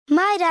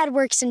My dad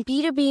works in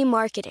B2B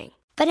marketing,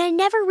 but I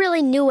never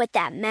really knew what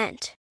that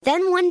meant.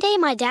 Then one day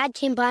my dad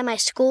came by my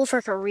school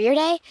for career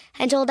day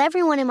and told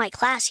everyone in my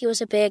class he was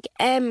a big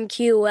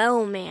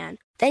MQL man.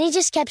 Then he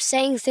just kept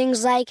saying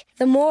things like,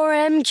 the more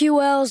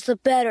MQLs, the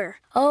better,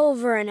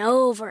 over and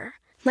over.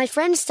 My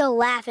friends still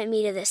laugh at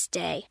me to this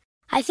day.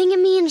 I think it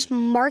means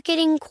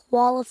marketing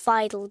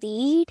qualified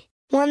lead.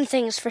 One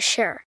thing's for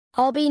sure.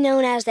 I'll be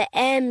known as the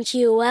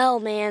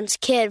MQL man's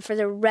kid for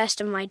the rest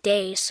of my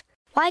days.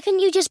 Why couldn't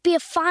you just be a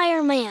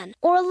fireman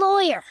or a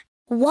lawyer?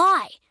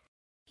 Why?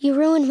 You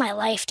ruined my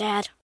life,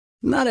 Dad.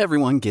 Not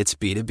everyone gets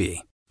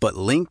B2B, but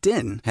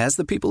LinkedIn has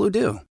the people who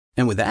do.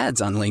 And with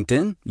ads on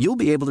LinkedIn, you'll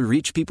be able to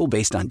reach people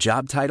based on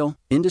job title,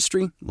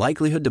 industry,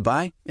 likelihood to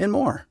buy, and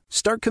more.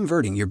 Start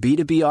converting your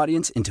B2B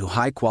audience into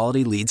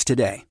high-quality leads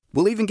today.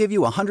 We'll even give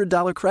you a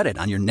 $100 credit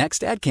on your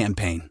next ad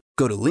campaign.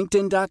 Go to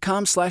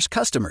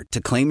linkedin.com/customer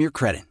to claim your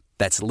credit.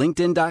 That's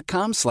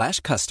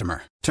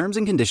linkedin.com/customer. Terms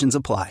and conditions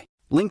apply.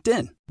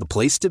 LinkedIn, the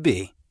place to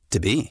be, to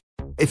be.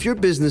 If your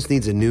business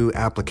needs a new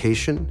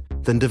application,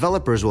 then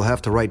developers will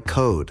have to write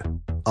code.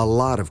 A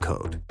lot of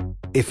code.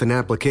 If an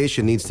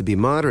application needs to be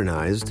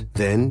modernized,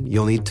 then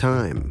you'll need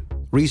time,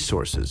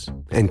 resources,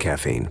 and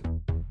caffeine.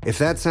 If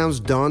that sounds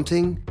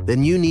daunting,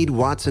 then you need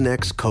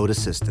watsonx Code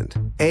Assistant.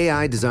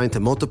 AI designed to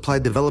multiply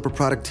developer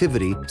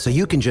productivity so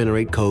you can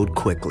generate code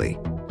quickly.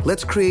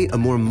 Let's create a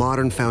more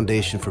modern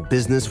foundation for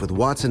business with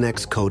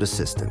watsonx Code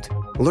Assistant.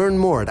 Learn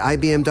more at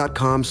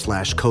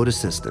ibm.com/code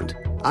assistant.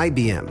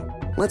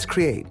 IBM. Let's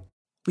create.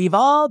 We've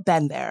all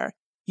been there.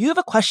 You have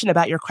a question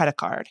about your credit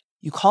card.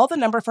 You call the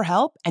number for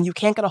help, and you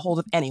can't get a hold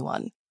of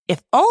anyone.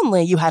 If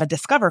only you had a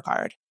Discover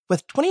card.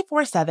 With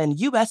 24/7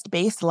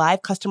 U.S.-based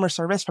live customer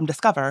service from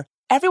Discover,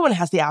 everyone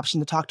has the option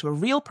to talk to a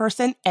real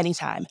person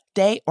anytime,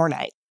 day or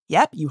night.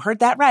 Yep, you heard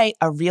that right,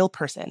 a real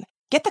person.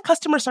 Get the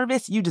customer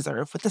service you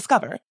deserve with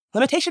Discover.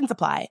 Limitations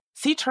apply.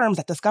 See terms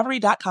at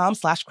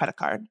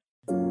discovery.com/creditcard.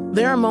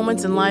 There are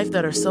moments in life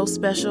that are so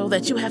special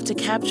that you have to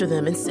capture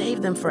them and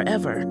save them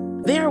forever.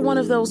 They are one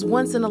of those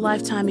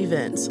once-in-a-lifetime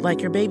events,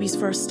 like your baby's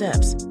first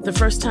steps, the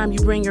first time you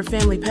bring your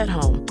family pet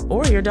home,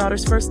 or your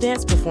daughter's first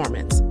dance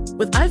performance.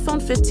 With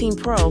iPhone 15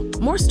 Pro,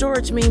 more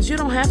storage means you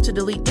don't have to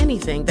delete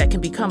anything that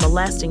can become a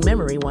lasting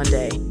memory one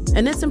day.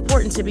 And it's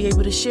important to be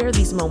able to share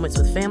these moments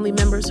with family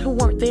members who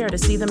weren't there to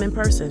see them in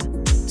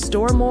person.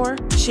 Store more,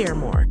 share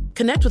more.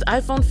 Connect with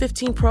iPhone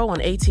 15 Pro on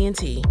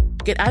AT&T.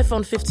 Get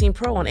iPhone 15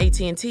 Pro on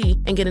AT&T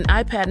and get an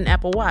iPad and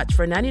Apple Watch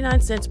for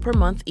 99 cents per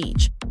month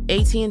each.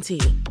 AT&T.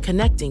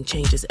 Connecting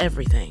changes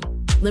everything.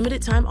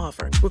 Limited time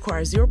offer.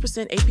 Requires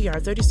 0% APR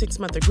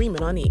 36-month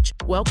agreement on each.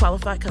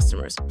 Well-qualified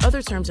customers.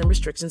 Other terms and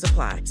restrictions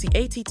apply. See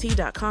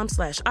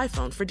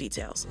att.com/iPhone for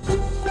details.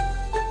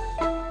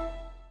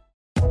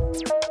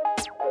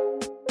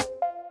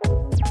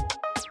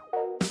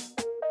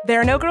 There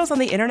Are No Girls on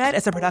the Internet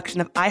is a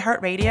production of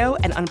iHeartRadio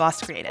and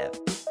Unbossed Creative.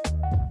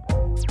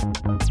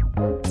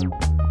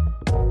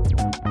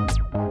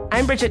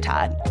 I'm Bridget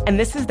Todd, and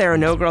this is There Are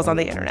No Girls on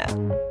the Internet.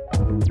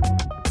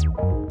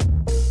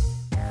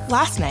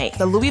 Last night,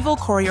 the Louisville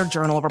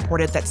Courier-Journal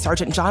reported that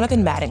Sergeant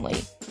Jonathan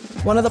Mattingly,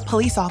 one of the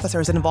police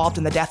officers involved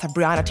in the death of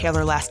Breonna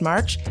Taylor last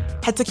March,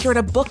 had secured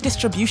a book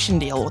distribution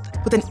deal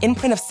with an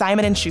imprint of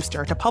Simon &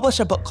 Schuster to publish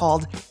a book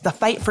called The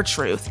Fight for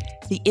Truth,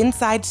 the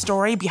inside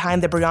story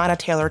behind the Breonna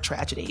Taylor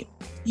tragedy.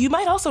 You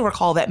might also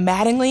recall that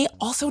Mattingly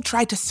also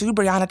tried to sue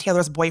Breonna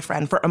Taylor's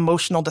boyfriend for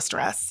emotional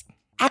distress.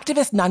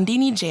 Activist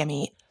Nandini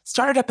Jammy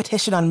started a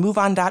petition on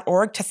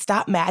MoveOn.org to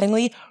stop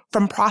Mattingly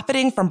from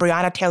profiting from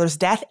Breonna Taylor's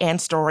death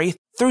and story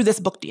through this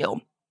book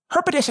deal.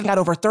 Her petition got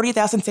over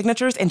 30,000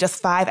 signatures in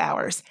just 5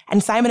 hours,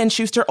 and Simon &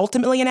 Schuster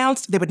ultimately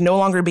announced they would no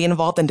longer be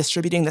involved in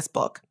distributing this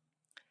book.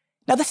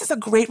 Now, this is a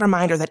great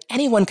reminder that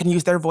anyone can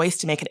use their voice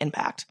to make an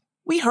impact.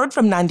 We heard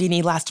from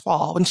Nandini last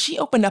fall when she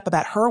opened up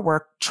about her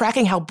work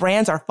tracking how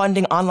brands are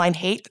funding online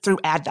hate through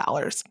ad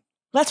dollars.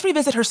 Let's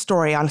revisit her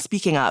story on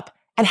speaking up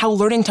and how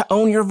learning to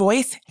own your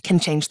voice can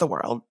change the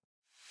world.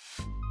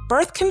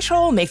 Birth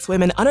control makes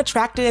women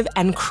unattractive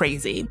and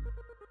crazy.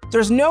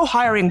 There's no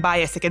hiring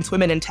bias against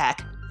women in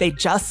tech. They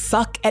just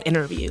suck at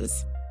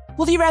interviews.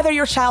 Will you rather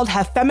your child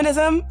have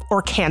feminism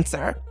or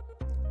cancer?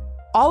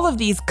 All of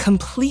these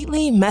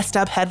completely messed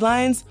up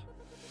headlines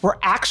were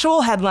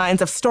actual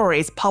headlines of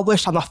stories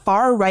published on the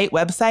far-right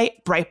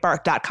website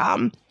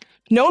Breitbart.com,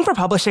 known for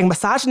publishing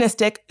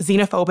misogynistic,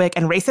 xenophobic,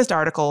 and racist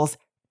articles,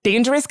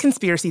 dangerous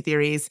conspiracy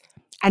theories,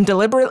 and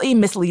deliberately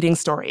misleading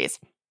stories.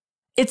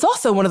 It's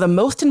also one of the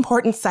most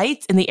important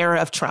sites in the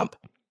era of Trump.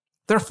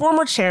 Their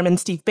former chairman,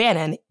 Steve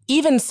Bannon,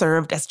 even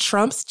served as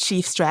Trump's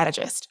chief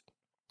strategist.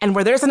 And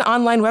where there's an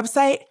online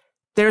website,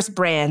 there's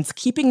brands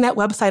keeping that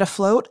website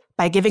afloat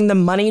by giving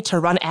them money to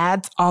run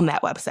ads on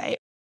that website.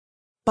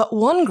 But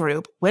one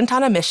group went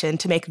on a mission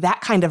to make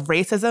that kind of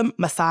racism,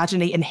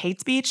 misogyny, and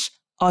hate speech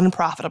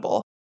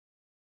unprofitable.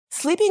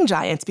 Sleeping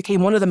Giants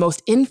became one of the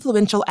most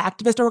influential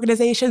activist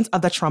organizations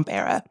of the Trump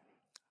era.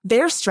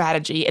 Their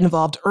strategy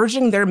involved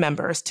urging their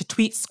members to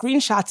tweet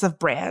screenshots of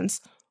brands,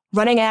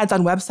 running ads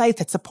on websites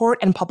that support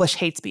and publish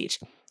hate speech,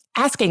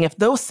 asking if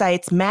those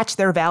sites match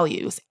their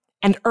values,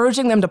 and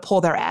urging them to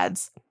pull their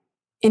ads.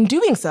 In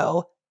doing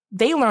so,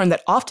 they learned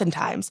that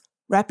oftentimes,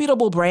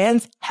 reputable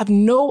brands have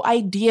no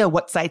idea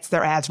what sites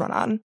their ads run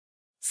on.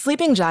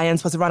 Sleeping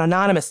Giants was run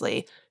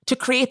anonymously to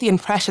create the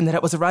impression that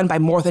it was run by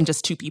more than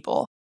just two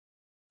people.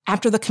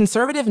 After the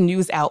conservative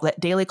news outlet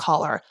Daily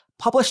Caller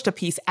published a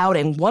piece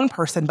outing one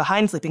person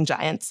behind Sleeping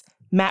Giants,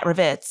 Matt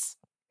Ravitz,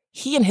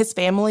 he and his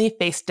family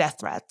faced death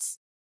threats.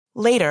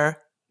 Later,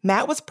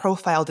 Matt was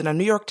profiled in a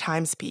New York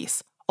Times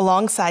piece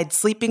alongside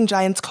Sleeping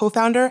Giants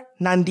co-founder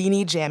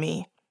Nandini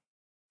Jammy.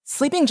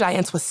 Sleeping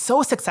Giants was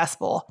so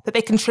successful that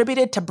they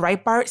contributed to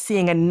Breitbart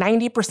seeing a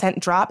 90%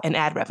 drop in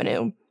ad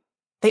revenue.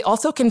 They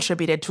also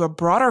contributed to a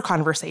broader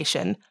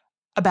conversation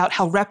about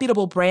how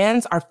reputable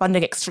brands are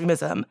funding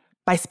extremism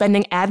by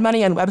spending ad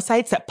money on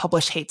websites that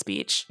publish hate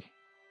speech.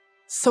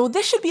 So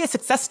this should be a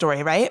success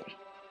story, right?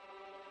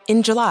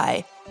 In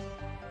July,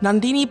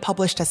 Nandini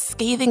published a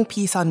scathing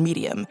piece on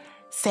Medium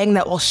saying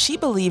that while she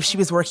believed she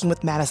was working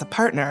with Matt as a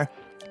partner,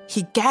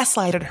 he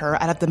gaslighted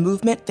her out of the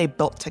movement they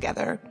built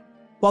together.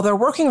 While their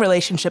working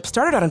relationship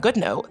started on a good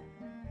note,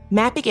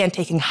 Matt began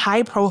taking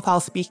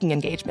high-profile speaking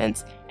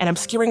engagements and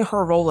obscuring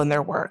her role in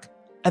their work,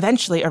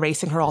 eventually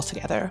erasing her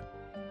altogether.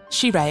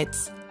 She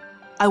writes,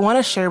 "I want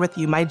to share with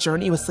you my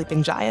journey with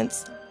Sleeping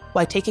Giants,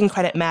 why taking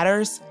credit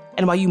matters,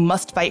 and why you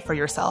must fight for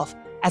yourself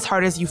as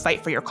hard as you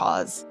fight for your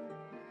cause.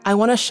 I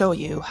want to show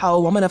you how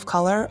a woman of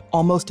color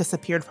almost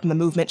disappeared from the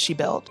movement she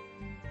built,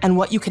 and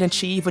what you can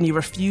achieve when you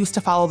refuse to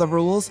follow the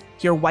rules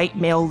your white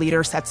male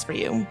leader sets for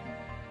you.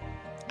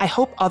 I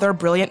hope other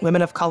brilliant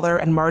women of color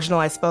and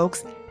marginalized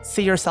folks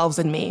see yourselves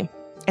in me,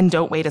 and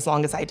don't wait as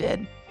long as I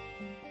did.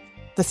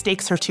 The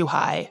stakes are too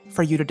high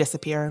for you to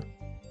disappear."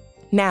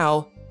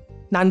 Now,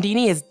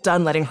 Nandini is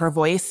done letting her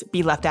voice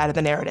be left out of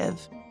the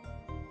narrative.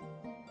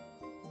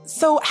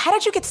 So how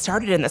did you get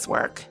started in this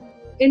work?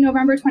 In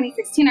November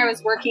 2016, I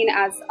was working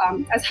as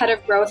head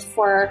of growth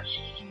for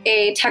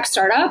a tech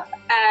startup,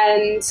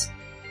 and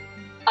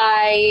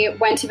I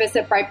went to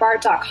visit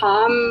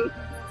Breitbart.com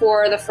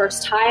for the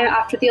first time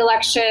after the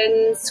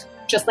elections.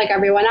 Just like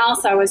everyone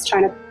else, I was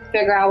trying to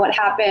figure out what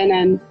happened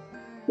and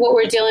what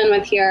we're dealing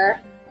with here.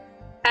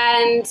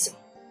 And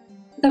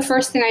the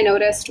first thing I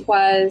noticed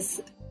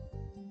was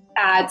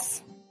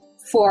ads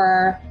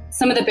for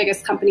some of the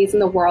biggest companies in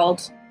the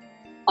world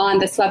on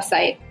this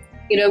website.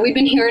 You know, we've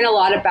been hearing a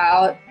lot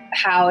about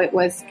how it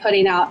was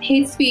putting out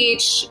hate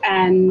speech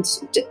and,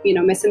 you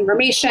know,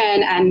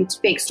 misinformation and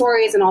fake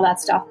stories and all that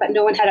stuff, but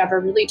no one had ever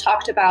really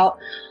talked about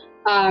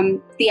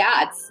the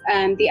ads.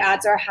 And the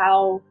ads are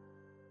how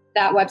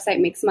that website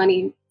makes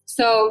money.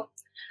 So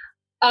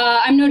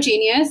I'm no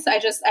genius. I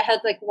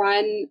had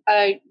run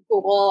a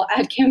Google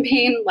ad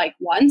campaign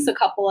once a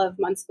couple of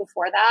months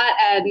before that.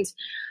 And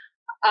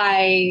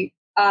I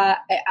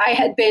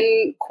had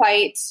been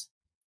quite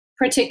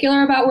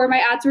particular about where my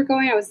ads were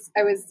going.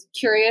 I was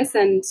curious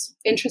and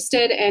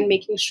interested in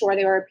making sure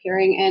they were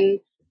appearing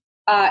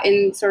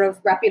in sort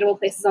of reputable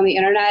places on the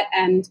internet.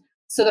 And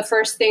so the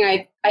first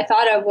thing I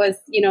thought of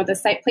was, the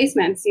site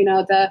placements.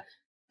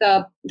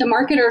 The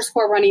marketers who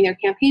are running their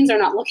campaigns are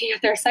not looking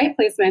at their site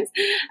placements,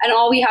 and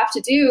all we have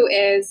to do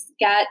is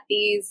get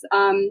these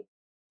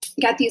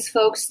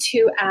folks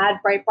to add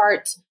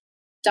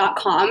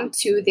Breitbart.com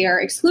to their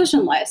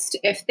exclusion list.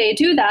 If they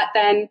do that,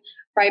 then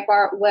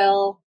Breitbart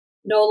will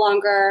no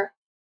longer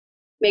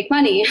make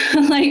money.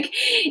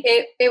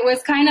 It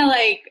was kind of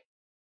like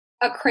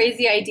a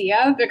crazy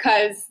idea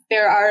because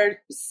there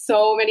are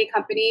so many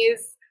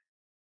companies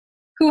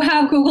who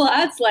have Google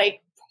ads,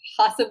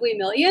 possibly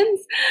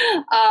millions.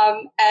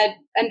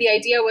 And the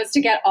idea was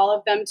to get all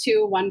of them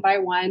to one by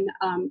one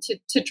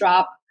to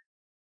drop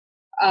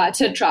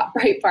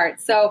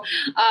Breitbart. So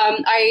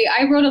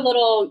I wrote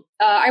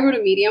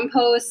a Medium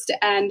post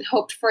and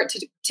hoped for it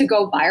to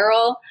go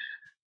viral,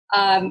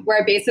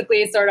 where I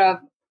basically sort of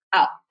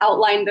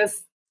outlined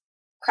this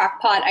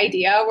crackpot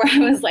idea where I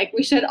was like,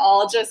 we should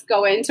all just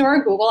go into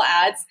our Google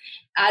ads,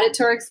 add it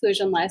to our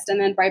exclusion list, and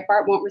then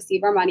Breitbart won't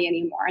receive our money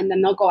anymore, and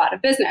then they'll go out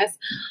of business.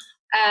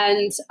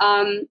 And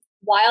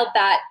while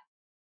that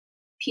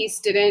piece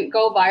didn't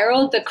go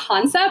viral, the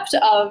concept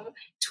of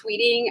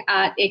tweeting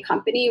at a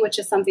company, which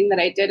is something that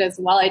I did as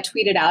well, I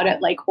tweeted out at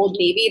Old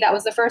Navy. That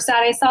was the first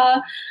ad I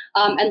saw,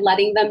 and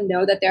letting them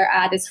know that their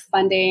ad is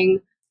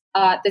funding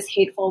this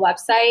hateful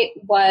website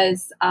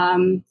was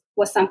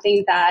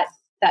something that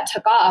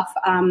took off.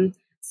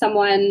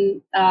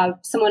 Someone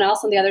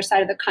else on the other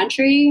side of the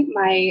country,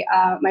 my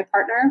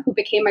partner, who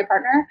became my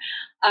partner,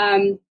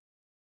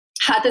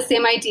 had the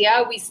same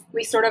idea.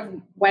 We sort of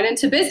went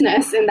into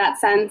business in that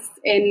sense,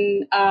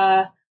 in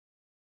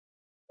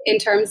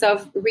terms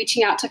of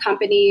reaching out to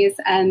companies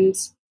and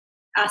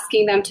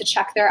asking them to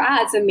check their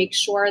ads and make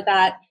sure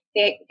that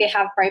they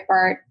have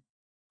Breitbart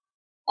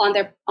on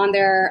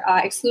their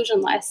exclusion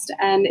list.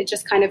 And it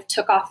just kind of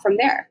took off from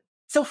there.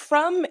 So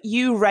from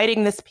you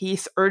writing this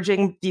piece,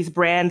 urging these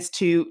brands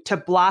to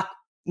block,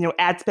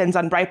 ad spends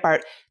on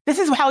Breitbart, this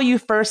is how you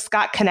first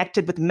got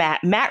connected with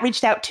Matt. Matt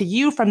reached out to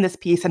you from this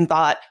piece and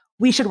thought,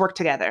 we should work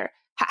together.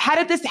 How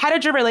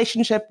did your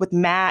relationship with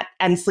Matt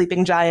and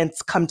Sleeping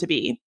Giants come to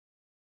be?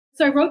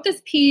 So I wrote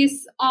this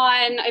piece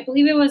on, I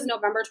believe it was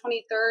November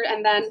 23rd.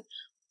 And then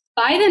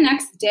by the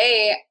next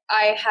day,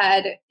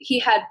 he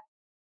had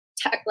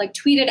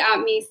tweeted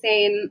at me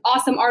saying,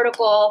 awesome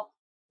article.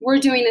 We're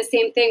doing the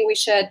same thing. We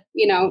should,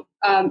 you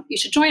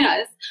should join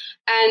us.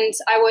 And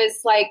I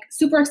was like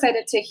super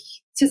excited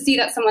to see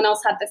that someone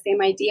else had the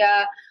same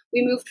idea.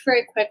 We moved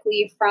very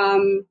quickly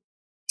from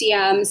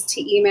DMs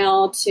to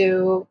email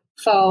to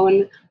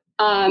phone.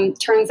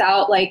 Turns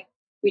out like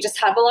we just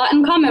have a lot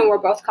in common. We're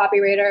both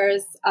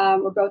copywriters.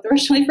 We're both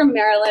originally from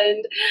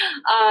Maryland.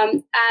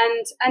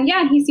 And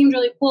yeah, he seemed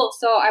really cool.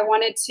 So I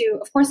wanted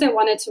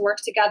to work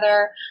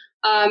together.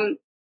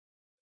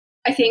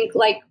 I think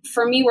like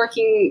for me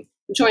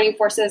joining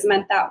forces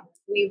meant that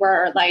we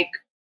were like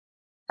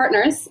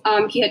partners.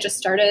 He had just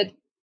started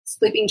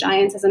Sleeping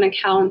Giants as an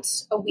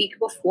account a week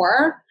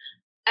before,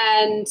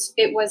 and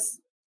it was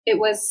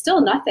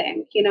still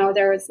nothing.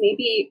 There was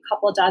maybe a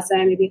couple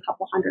dozen, maybe a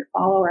couple hundred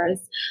followers.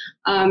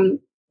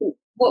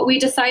 What we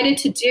decided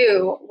to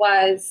do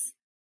was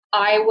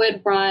I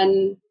would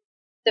run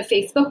the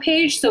Facebook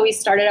page. So we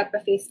started up a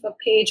Facebook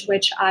page,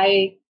 which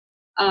I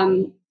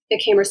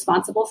became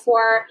responsible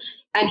for,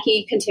 and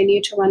he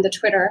continued to run the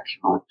Twitter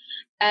account.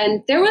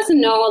 And there was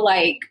no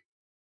like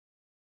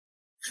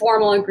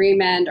formal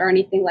agreement or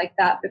anything like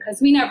that,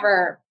 because we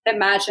never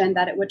imagined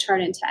that it would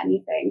turn into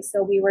anything.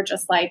 So we were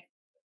just like,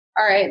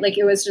 all right, like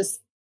it was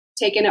just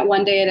taking it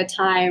one day at a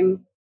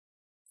time,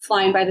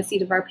 flying by the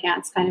seat of our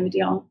pants kind of a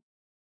deal.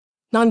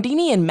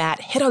 Nandini and Matt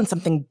hit on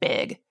something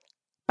big.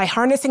 By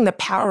harnessing the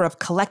power of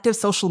collective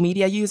social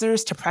media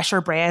users to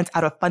pressure brands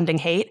out of funding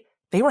hate,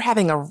 they were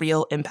having a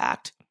real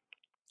impact.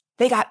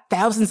 They got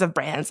thousands of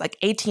brands like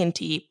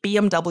AT&T,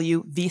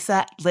 BMW,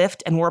 Visa,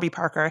 Lyft, and Warby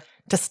Parker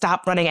to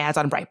stop running ads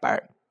on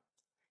Breitbart.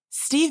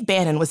 Steve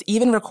Bannon was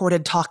even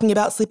recorded talking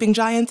about Sleeping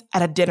Giants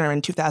at a dinner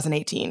in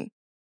 2018.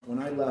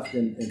 When I left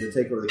and to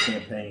take over the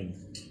campaign,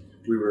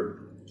 we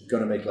were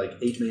going to make like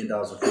 $8 million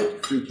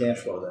of free cash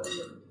flow that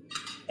year.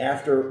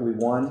 After we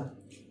won,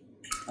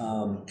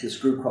 this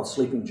group called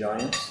Sleeping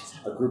Giants,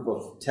 a group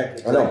of tech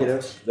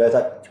executives,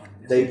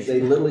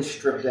 they literally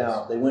stripped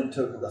out. They went and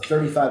took the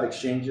 35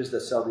 exchanges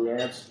that sell the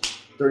ads,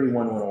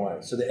 31 went away.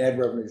 So the ad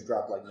revenues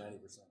dropped like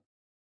 90%.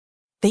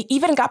 They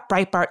even got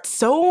Breitbart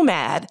so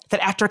mad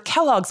that after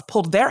Kellogg's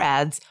pulled their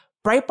ads,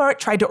 Breitbart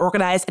tried to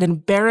organize an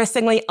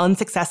embarrassingly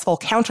unsuccessful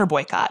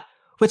counter-boycott,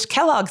 which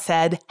Kellogg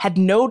said had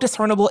no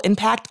discernible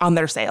impact on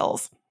their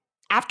sales.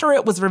 After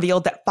it was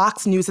revealed that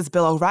Fox News'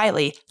 Bill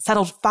O'Reilly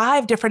settled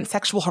 5 different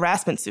sexual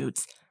harassment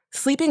suits,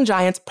 Sleeping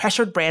Giants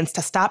pressured brands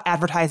to stop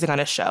advertising on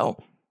his show.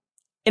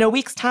 In a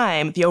week's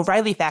time, the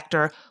O'Reilly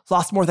factor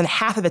lost more than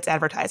half of its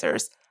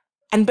advertisers,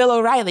 and Bill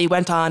O'Reilly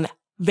went on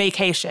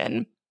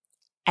vacation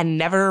and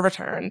never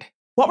returned.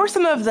 What were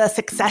some of the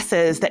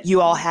successes that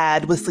you all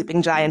had with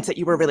Sleeping Giants that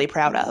you were really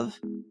proud of?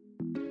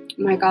 Oh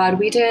my God,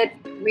 we did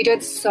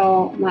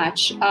so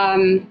much.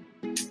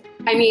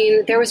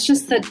 There was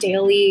just the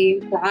daily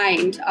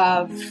grind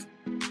of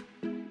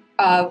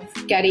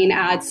getting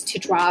ads to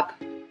drop.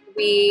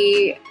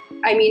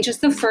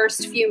 Just the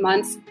first few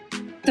months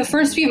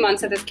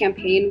of this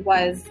campaign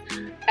was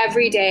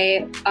every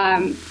day,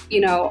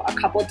 a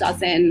couple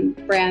dozen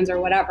brands or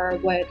whatever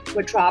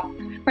would drop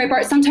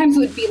Breitbart. Sometimes it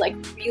would be like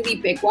really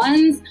big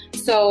ones.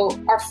 So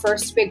our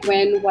first big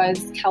win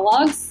was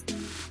Kellogg's.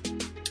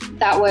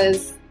 That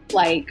was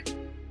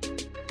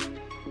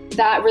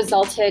that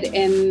resulted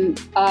in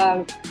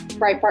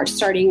Breitbart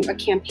starting a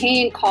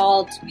campaign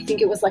called, I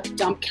think it was like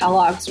Dump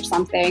Kellogg's or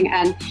something.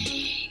 And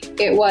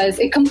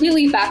it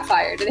completely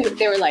backfired.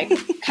 They were like,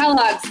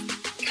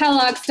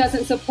 Kellogg's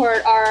doesn't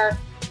support our,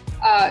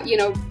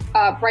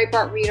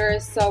 Breitbart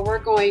readers. So we're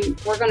gonna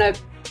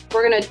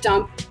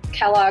dump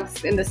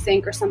Kellogg's in the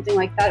sink or something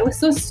like that. It was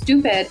so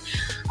stupid.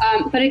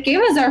 But it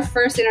gave us our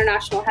first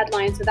international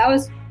headline. So that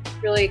was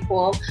really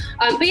cool.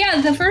 But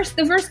yeah, the first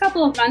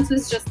couple of months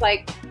was just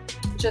like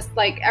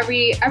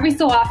every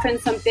so often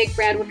some big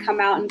brand would come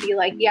out and be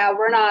like, yeah,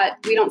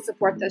 we don't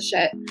support this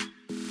shit.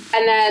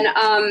 And then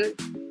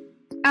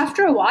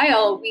after a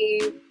while,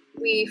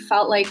 we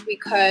felt like we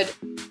could,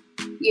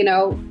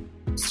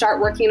 start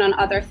working on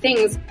other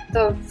things.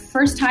 The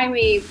first time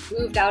we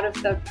moved out of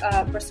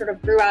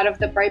grew out of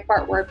the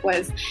Breitbart work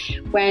was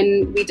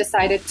when we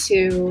decided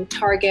to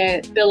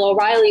target Bill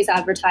O'Reilly's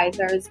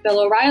advertisers. Bill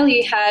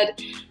O'Reilly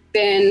had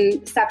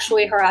been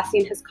sexually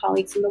harassing his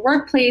colleagues in the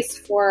workplace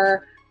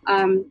for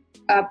a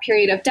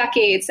period of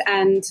decades,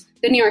 and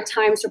the New York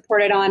Times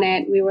reported on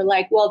it. We were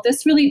like, well,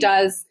 this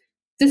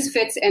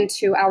fits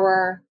into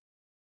our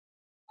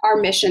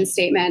mission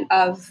statement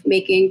of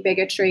making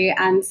bigotry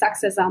and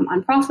sexism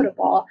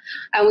unprofitable.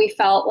 And we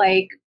felt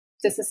like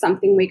this is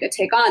something we could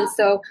take on.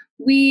 So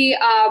we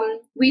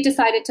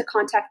decided to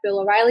contact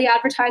Bill O'Reilly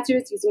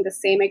advertisers using the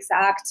same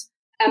exact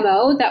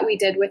MO that we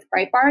did with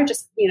Breitbart,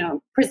 just,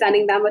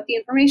 presenting them with the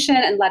information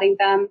and letting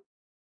them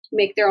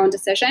make their own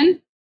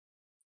decision.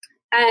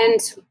 And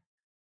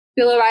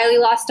Bill O'Reilly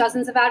lost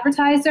dozens of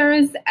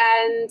advertisers,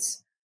 and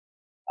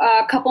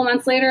a couple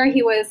months later,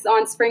 he was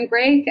on spring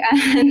break,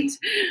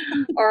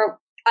 or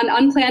an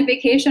unplanned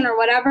vacation or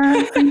whatever,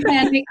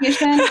 unplanned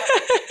vacation.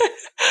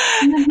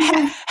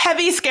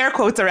 Heavy scare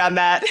quotes around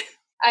that.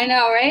 I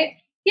know, right?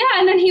 Yeah,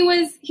 and then he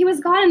was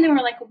gone, and they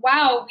were like,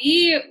 "Wow,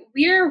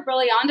 we're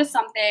really onto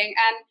something."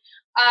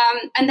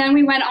 And then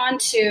we went on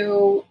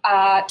to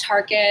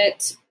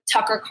target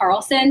Tucker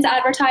Carlson's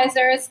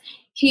advertisers.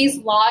 He's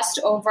lost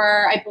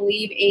over, I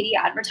believe, 80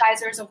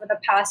 advertisers over the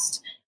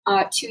past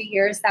 2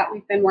 years that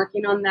we've been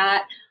working on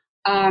that.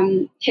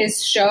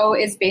 His show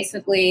is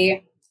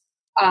basically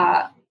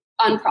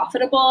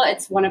unprofitable.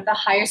 It's one of the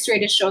highest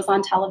rated shows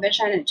on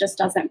television. It just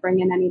doesn't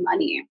bring in any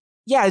money.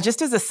 Yeah,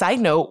 just as a side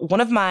note,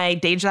 one of my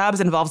day jobs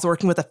involves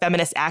working with a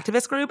feminist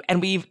activist group,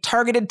 and we've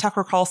targeted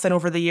Tucker Carlson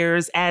over the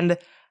years. And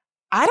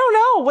I don't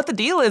know what the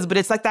deal is, but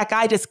it's like that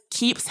guy just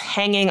keeps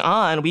hanging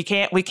on. We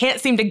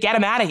can't seem to get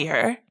him out of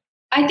here.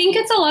 I think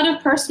it's a lot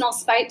of personal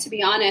spite, to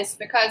be honest,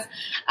 because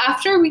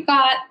after we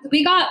got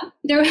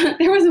there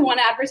was one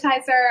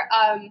advertiser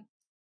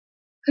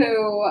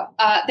who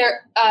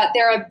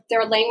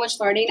they're a language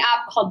learning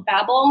app called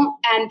Babbel,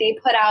 and they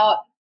put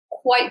out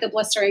quite the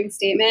blistering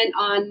statement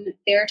on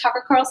their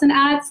Tucker Carlson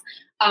ads.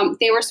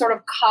 They were sort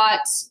of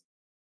caught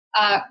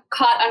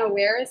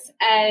unawares,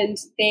 and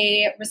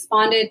they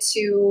responded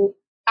to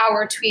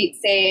our tweet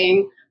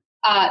saying,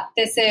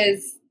 "This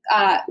is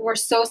we're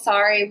so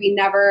sorry. We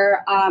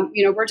never,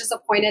 we're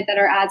disappointed that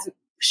our ads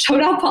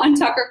showed up on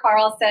Tucker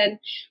Carlson.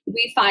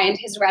 We find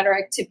his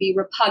rhetoric to be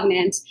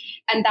repugnant,"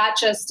 and that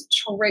just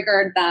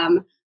triggered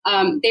them.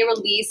 They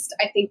released,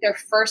 I think, their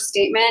first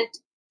statement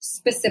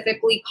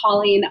specifically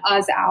calling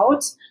us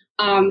out.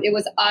 It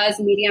was us,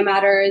 Media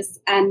Matters,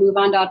 and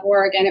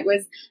MoveOn.org. And it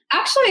was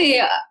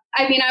actually,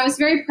 I was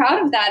very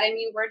proud of that. I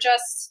mean, we're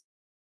just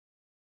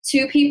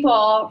two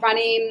people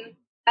running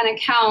an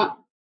account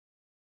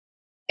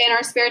in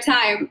our spare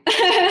time.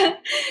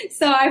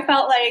 So I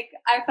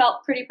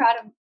felt pretty proud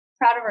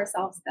of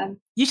ourselves then.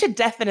 You should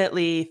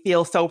definitely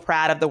feel so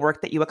proud of the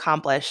work that you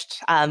accomplished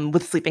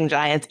with Sleeping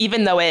Giants,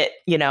 even though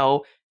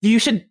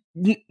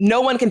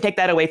no one can take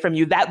that away from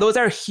you. Those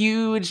are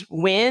huge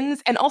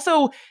wins, and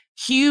also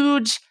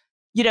huge,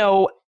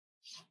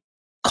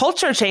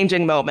 culture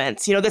changing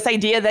moments. This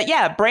idea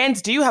that,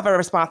 brands do have a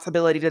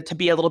responsibility to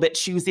be a little bit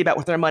choosy about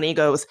where their money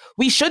goes.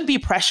 We should be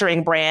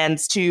pressuring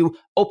brands to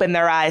open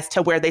their eyes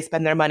to where they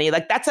spend their money.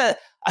 Like, that's a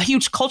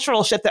huge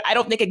cultural shift that I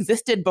don't think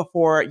existed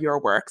before your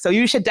work. So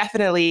you should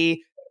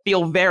definitely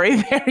feel very,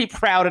 very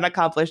proud and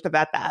accomplished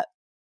about that.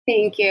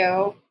 Thank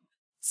you.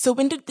 So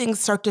when did things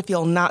start to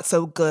feel not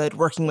so good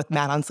working with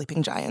Matt on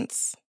Sleeping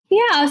Giants?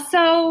 Yeah,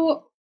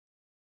 so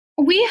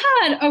we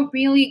had a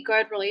really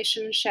good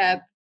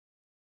relationship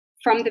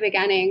from the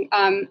beginning.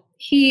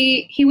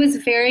 He was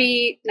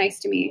very nice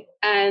to me,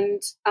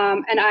 and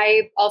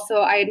I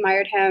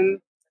admired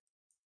him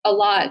a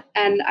lot,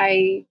 and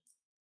I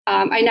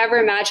never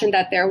imagined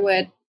that there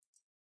would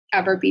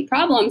ever be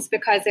problems,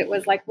 because it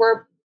was like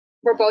we're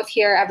both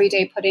here every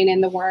day putting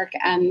in the work,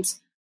 and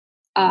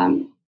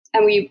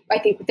I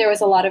think there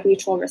was a lot of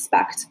mutual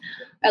respect.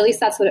 At least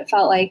that's what it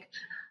felt like.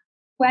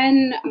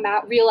 When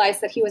Matt realized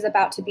that he was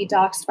about to be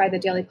doxxed by the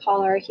Daily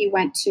Caller, he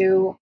went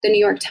to the New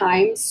York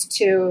Times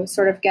to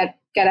sort of get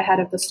ahead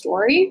of the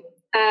story.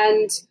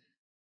 And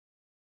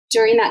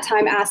during that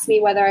time asked me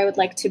whether I would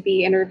like to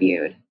be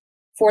interviewed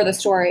for the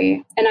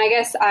story. And I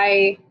guess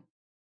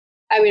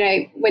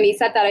when he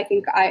said that, I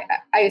think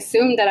I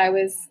assumed that I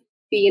was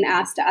being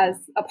asked as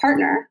a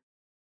partner.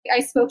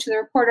 I spoke to the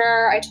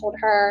reporter. I told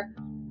her,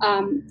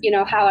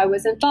 how I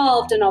was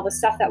involved and all the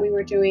stuff that we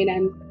were doing,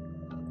 and,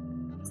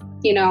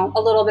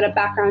 a little bit of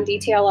background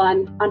detail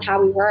on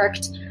how we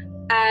worked.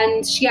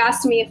 And she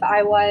asked me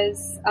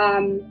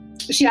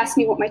she asked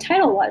me what my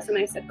title was, and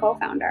I said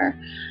co-founder.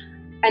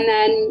 And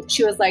then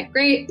she was like,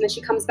 great. And then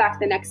she comes back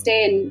the next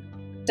day and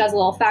does a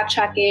little fact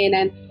checking.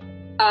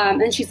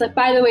 And she's like,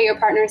 by the way, your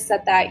partner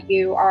said that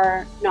you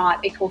are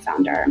not a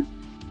co-founder.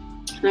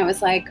 And I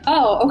was like,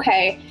 oh,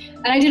 okay.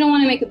 And I didn't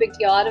want to make a big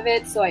deal out of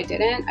it, so I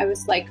didn't. I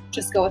was like,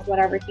 just go with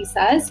whatever he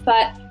says.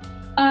 But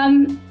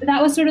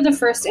that was sort of the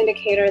first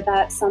indicator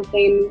that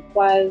something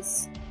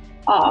was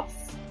off.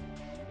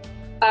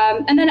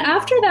 And then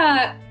after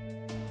that,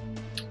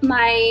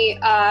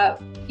 my,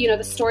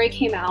 the story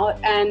came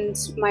out, and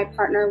my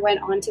partner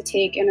went on to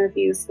take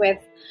interviews with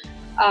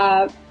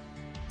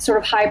sort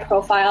of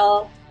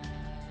high-profile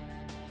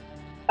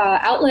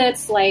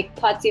outlets like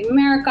Pod Save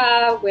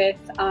America, with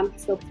he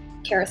spoke with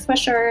Kara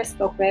Swisher,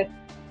 spoke with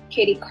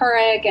Katie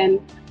Couric, and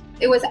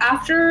it was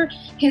after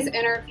his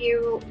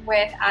interview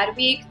with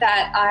Adweek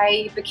that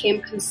I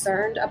became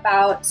concerned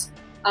about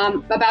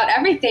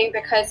everything,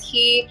 because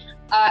he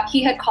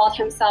had called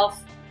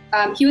himself,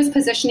 he was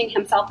positioning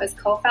himself as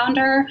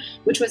co-founder,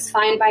 which was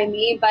fine by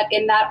me, but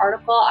in that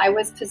article I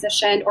was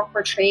positioned or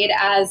portrayed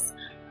as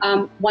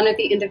one of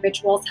the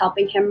individuals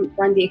helping him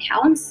run the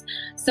accounts.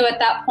 So at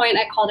that point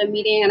I called a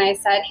meeting and I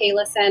said, hey,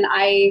 listen,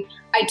 I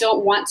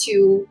don't want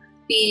to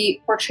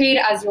be portrayed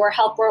as your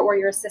helper or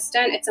your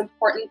assistant. It's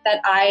important that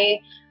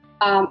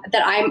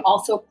I'm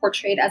also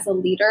portrayed as a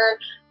leader,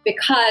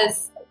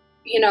 because,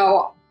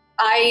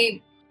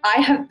 I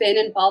I have been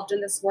involved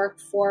in this work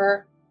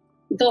for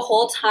the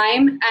whole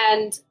time,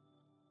 and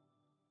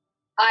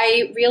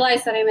I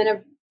realized that I'm in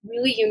a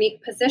really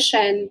unique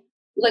position.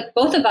 Like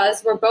both of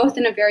us, we're both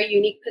in a very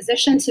unique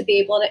position to be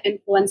able to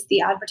influence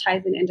the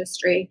advertising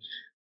industry.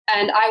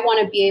 And I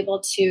want to be able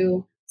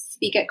to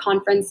speak at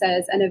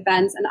conferences and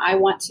events, and I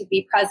want to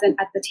be present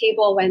at the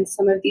table when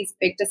some of these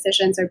big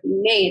decisions are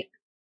being made.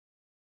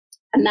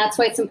 And that's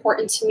why it's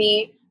important to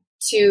me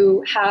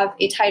to have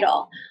a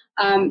title.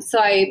 So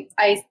I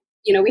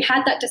we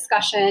had that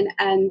discussion,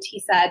 and he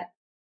said,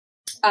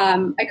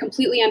 I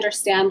completely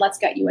understand. Let's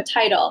get you a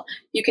title.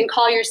 You can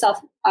call yourself,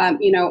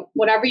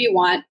 whatever you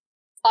want.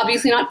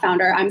 Obviously not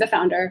founder. I'm the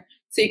founder.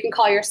 So you can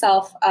call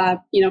yourself, come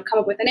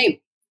up with a name.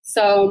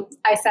 So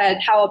I said,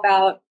 how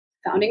about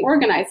founding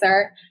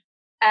organizer?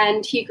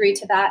 And he agreed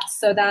to that.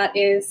 So that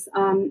is,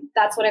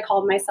 that's what I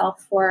called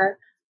myself for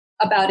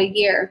about a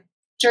year.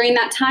 During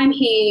that time,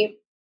 he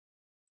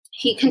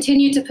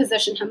continued to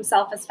position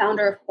himself as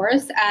founder, of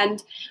course,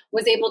 and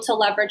was able to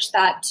leverage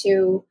that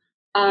to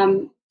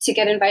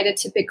get invited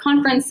to big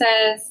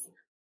conferences.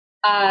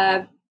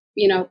 I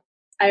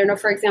don't know,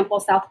 for example,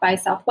 South by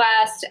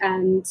Southwest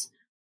and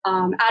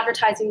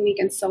Advertising Week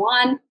and so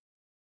on.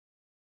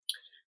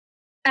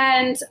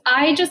 And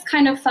I just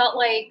kind of felt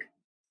like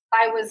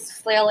I was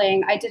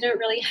flailing. I didn't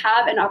really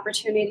have an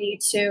opportunity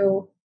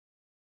to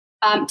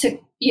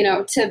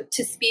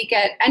speak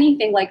at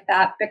anything like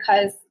that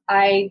because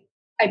I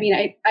A,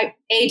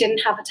 didn't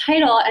have a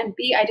title, and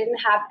B, I didn't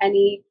have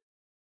any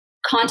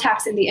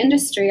contacts in the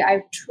industry.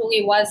 I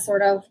truly was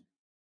sort of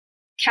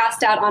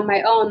cast out on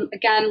my own.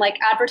 Again, like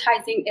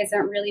advertising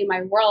isn't really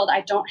my world.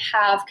 I don't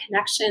have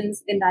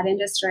connections in that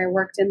industry. I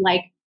worked in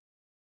like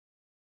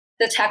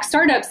the tech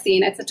startup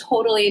scene. It's a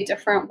totally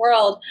different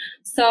world.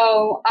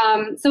 So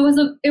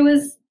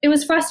it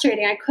was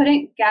frustrating. I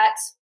couldn't get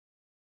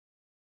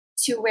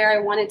to where I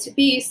wanted to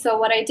be. So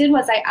what I did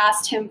was I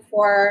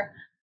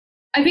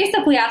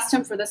basically asked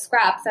him for the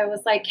scraps. I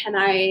was like,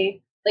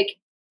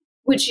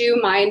 would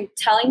you mind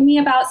telling me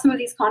about some of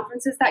these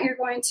conferences that you're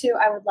going to?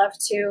 I would love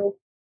to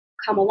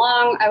come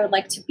along. I would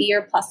like to be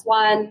your plus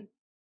one.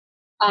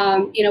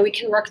 We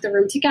can work the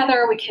room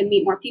together. We can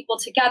meet more people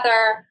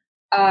together.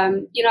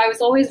 I was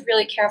always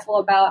really careful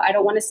about, I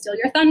don't want to steal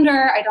your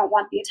thunder. I don't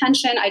want the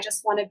attention. I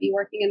just want to be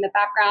working in the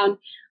background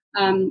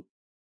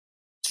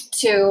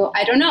to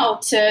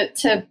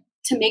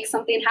make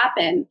something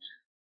happen.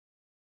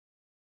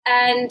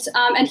 And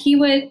he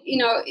would,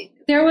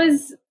 there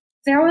was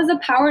a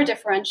power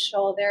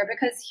differential there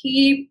because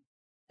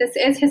this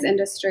is his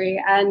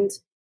industry, and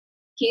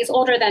he's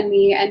older than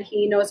me, and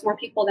he knows more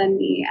people than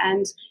me,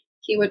 and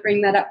he would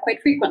bring that up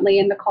quite frequently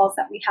in the calls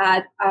that we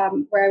had,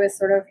 where I was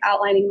sort of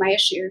outlining my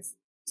issues.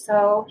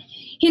 So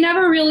he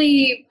never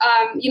really,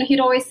 he'd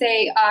always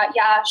say,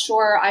 "Yeah,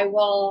 sure, I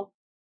will.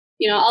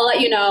 I'll let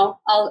you know.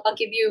 I'll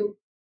give you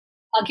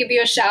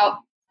a shout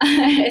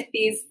if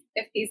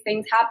these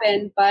things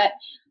happen." But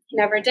he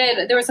never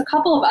did. There was a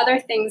couple of other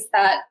things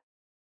that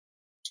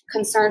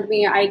concerned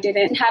me. I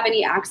didn't have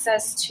any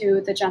access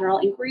to the general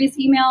inquiries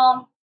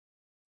email.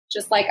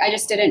 I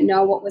just didn't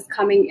know what was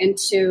coming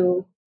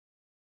into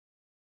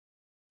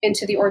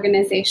the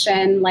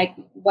organization. Like,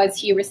 was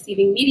he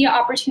receiving media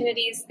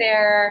opportunities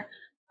there,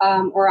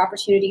 or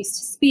opportunities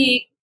to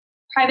speak,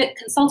 private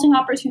consulting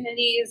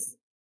opportunities?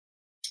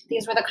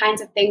 These were the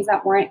kinds of things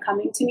that weren't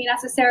coming to me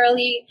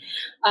necessarily.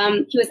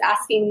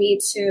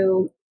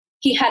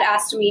 He had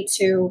asked me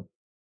to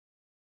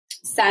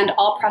send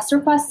all press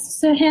requests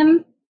to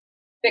him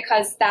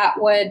because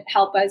that would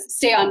help us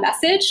stay on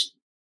message.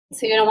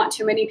 So you don't want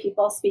too many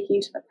people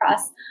speaking to the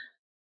press.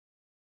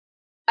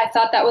 I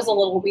thought that was a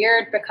little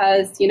weird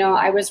because,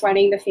 I was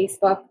running the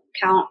Facebook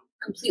account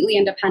completely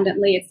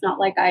independently. It's not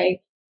like I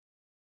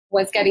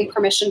was getting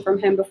permission from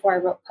him before I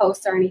wrote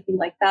posts or anything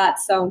like that.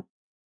 So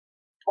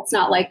it's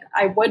not like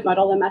I would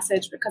muddle the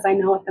message because I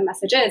know what the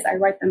message is. I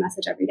write the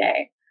message every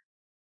day.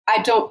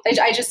 I'm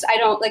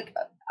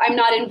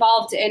not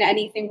involved in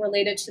anything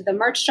related to the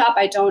merch shop.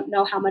 I don't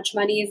know how much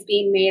money is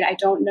being made. I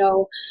don't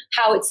know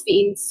how it's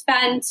being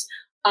spent.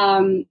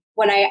 When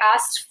I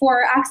asked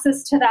for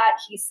access to that,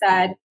 he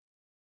said,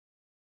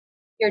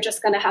 "You're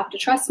just going to have to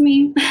trust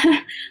me."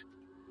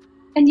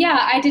 And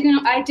yeah, I didn't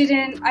know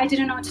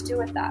what to do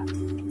with that.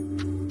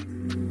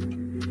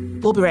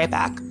 We'll be right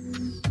back.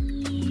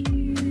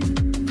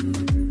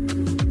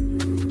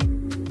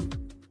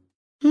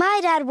 My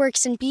dad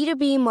works in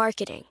B2B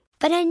marketing,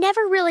 but I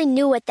never really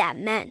knew what that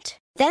meant.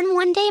 Then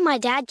one day my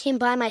dad came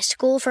by my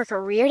school for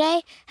career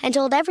day and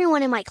told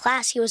everyone in my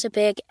class he was a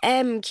big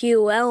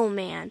MQL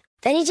man.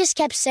 Then he just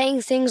kept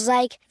saying things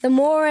like, "The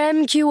more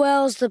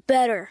MQLs, the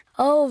better,"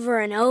 over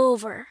and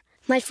over.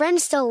 My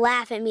friends still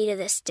laugh at me to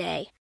this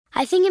day.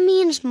 I think it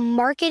means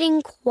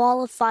marketing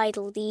qualified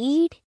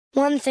lead.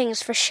 One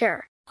thing's for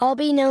sure. I'll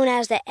be known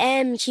as the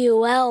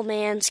MQL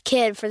man's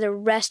kid for the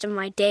rest of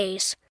my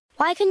days.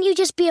 Why couldn't you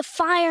just be a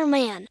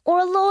fireman or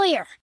a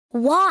lawyer?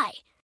 Why?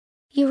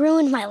 You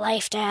ruined my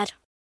life, Dad.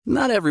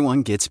 Not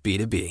everyone gets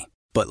B2B,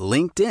 but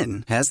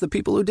LinkedIn has the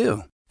people who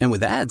do. And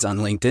with ads on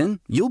LinkedIn,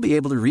 you'll be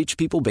able to reach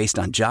people based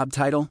on job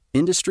title,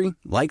 industry,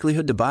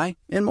 likelihood to buy,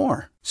 and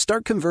more.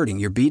 Start converting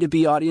your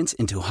B2B audience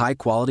into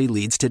high-quality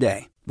leads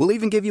today. We'll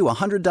even give you a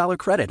 $100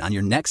 credit on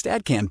your next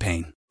ad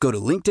campaign. Go to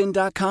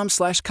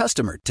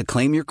linkedin.com/customer to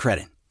claim your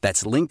credit.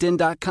 That's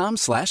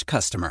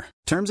linkedin.com/customer.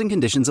 Terms and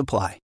conditions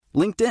apply.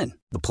 LinkedIn,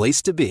 the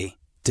place to be,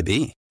 to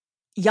be.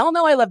 Y'all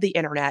know I love the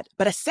internet,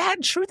 but a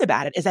sad truth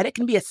about it is that it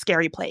can be a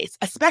scary place,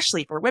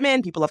 especially for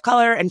women, people of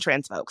color, and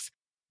trans folks.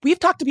 We've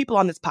talked to people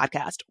on this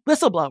podcast,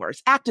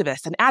 whistleblowers,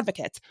 activists, and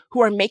advocates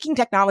who are making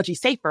technology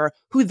safer,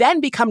 who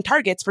then become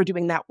targets for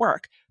doing that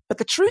work. But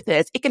the truth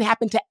is, it can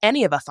happen to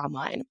any of us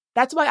online.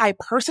 That's why I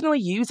personally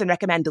use and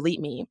recommend Delete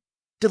Me.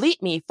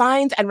 Delete Me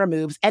finds and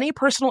removes any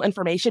personal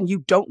information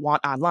you don't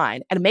want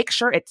online and makes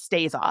sure it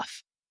stays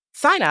off.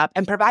 Sign up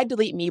and provide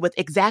Delete Me with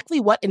exactly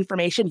what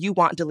information you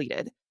want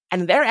deleted,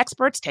 and their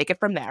experts take it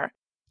from there.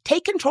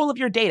 Take control of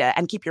your data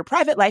and keep your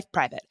private life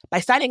private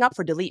by signing up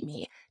for Delete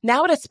Me,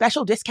 now at a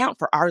special discount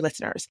for our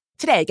listeners.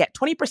 Today, get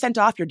 20%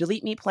 off your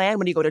Delete Me plan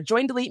when you go to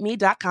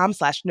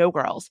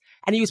joindeleteme.com/nogirls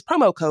and use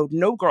promo code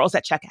NOGIRLS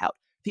at checkout.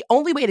 The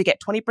only way to get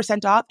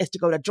 20% off is to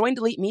go to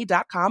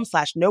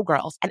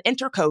joindeleteme.com/nogirls and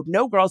enter code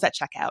NOGIRLS at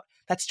checkout.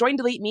 That's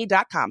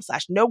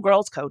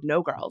joindeleteme.com/nogirls, code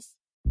NOGIRLS.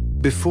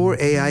 Before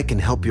AI can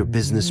help your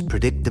business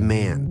predict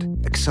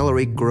demand,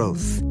 accelerate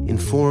growth,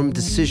 inform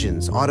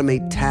decisions,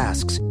 automate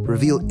tasks,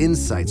 reveal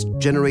insights,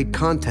 generate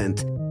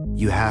content,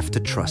 you have to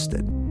trust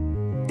it.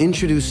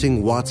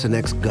 Introducing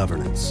watsonx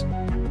Governance,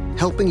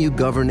 helping you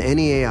govern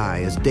any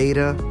AI as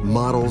data,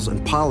 models,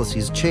 and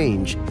policies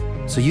change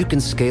so you can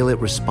scale it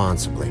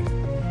responsibly.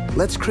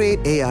 Let's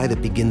create AI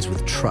that begins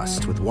with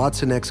trust with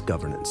watsonx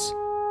Governance.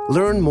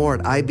 Learn more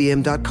at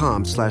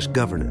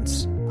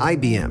ibm.com/governance.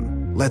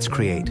 IBM, let's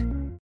create.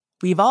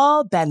 We've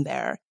all been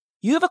there.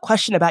 You have a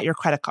question about your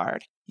credit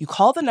card. You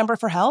call the number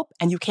for help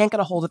and you can't get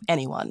a hold of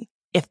anyone.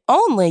 If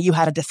only you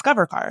had a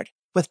Discover card.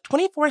 With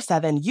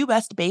 24/7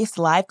 US-based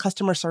live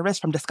customer service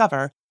from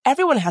Discover,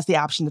 everyone has the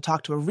option to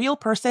talk to a real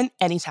person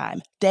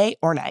anytime, day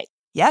or night.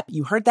 Yep,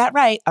 you heard that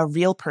right, a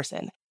real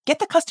person. Get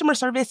the customer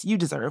service you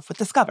deserve with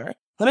Discover.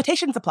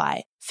 Limitations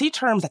apply. See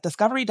terms at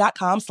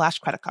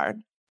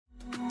discovery.com/creditcard.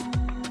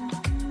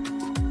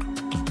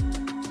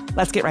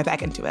 Let's get right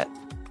back into it.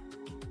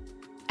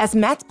 As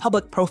Matt's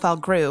public profile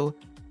grew,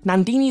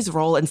 Nandini's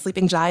role in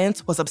Sleeping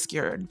Giants was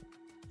obscured.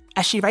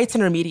 As she writes in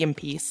her Medium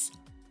piece,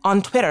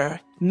 on Twitter,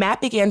 Matt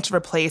began to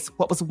replace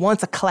what was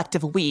once a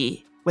collective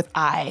we with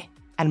I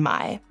and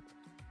my.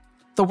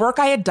 The work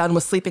I had done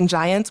with Sleeping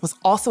Giants was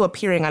also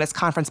appearing on his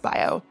conference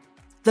bio.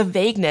 The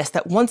vagueness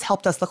that once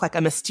helped us look like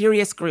a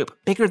mysterious group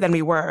bigger than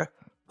we were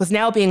was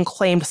now being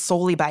claimed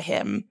solely by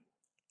him.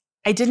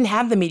 I didn't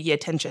have the media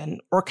attention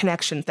or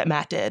connections that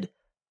Matt did.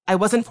 I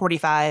wasn't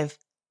 45,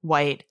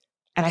 white,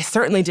 and I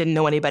certainly didn't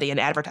know anybody in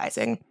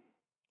advertising.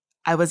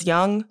 I was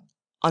young,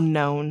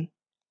 unknown,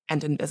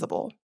 and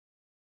invisible.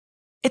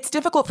 It's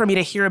difficult for me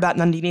to hear about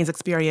Nandini's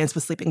experience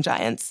with Sleeping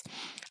Giants.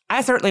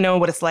 I certainly know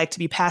what it's like to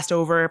be passed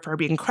over for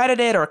being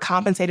credited or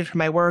compensated for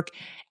my work.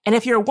 And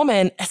if you're a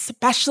woman,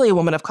 especially a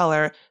woman of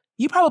color,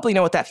 you probably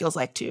know what that feels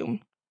like too.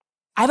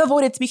 I've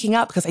avoided speaking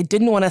up because I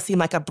didn't want to seem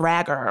like a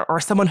bragger or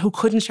someone who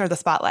couldn't share the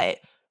spotlight.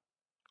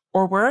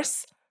 Or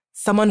worse,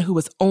 someone who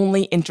was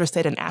only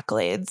interested in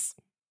accolades.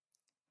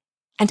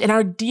 And in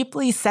our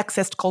deeply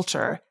sexist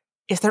culture,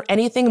 is there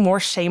anything more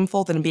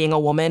shameful than being a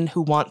woman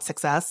who wants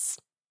success?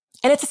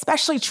 And it's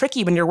especially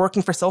tricky when you're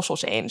working for social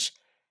change.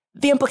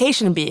 The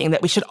implication being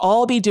that we should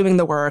all be doing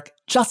the work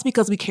just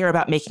because we care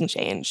about making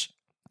change,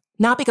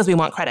 not because we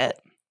want credit.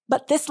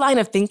 But this line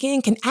of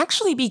thinking can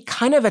actually be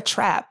kind of a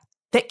trap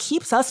that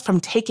keeps us from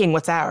taking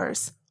what's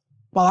ours,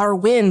 while our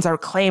wins are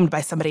claimed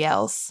by somebody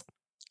else.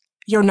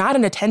 You're not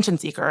an attention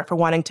seeker for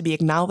wanting to be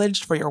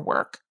acknowledged for your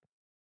work.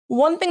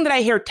 One thing that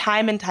I hear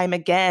time and time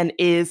again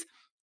is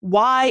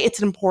why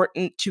it's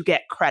important to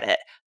get credit.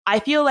 I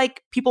feel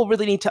like people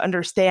really need to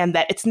understand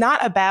that it's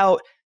not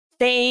about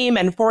fame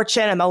and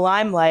fortune and the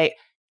limelight.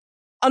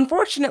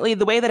 Unfortunately,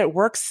 the way that it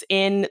works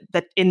in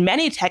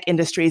many tech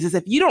industries is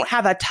if you don't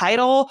have a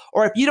title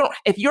or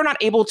if you're not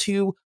able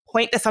to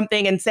point to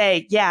something and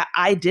say, yeah,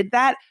 I did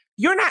that,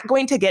 you're not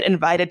going to get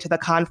invited to the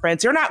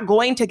conference. You're not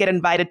going to get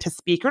invited to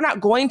speak. You're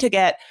not going to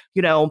get,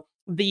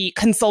 the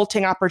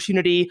consulting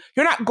opportunity.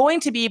 You're not going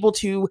to be able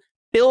to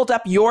build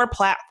up your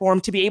platform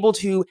to be able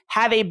to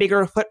have a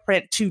bigger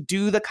footprint to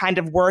do the kind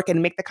of work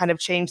and make the kind of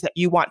change that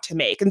you want to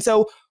make. And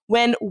so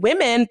when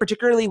women,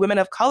 particularly women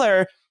of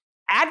color,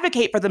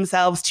 advocate for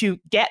themselves to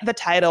get the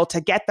title,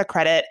 to get the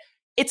credit,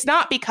 it's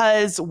not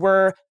because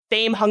we're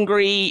fame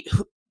hungry,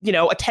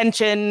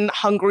 attention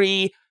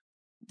hungry,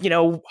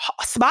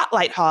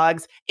 spotlight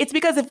hogs. It's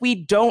because if we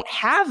don't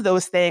have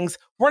those things,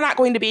 we're not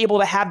going to be able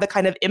to have the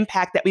kind of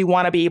impact that we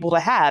want to be able to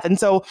have. And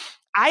so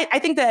I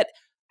think that,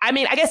 I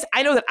guess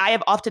I know that I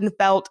have often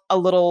felt a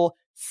little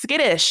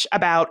skittish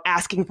about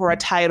asking for a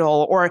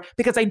title, or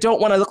because I don't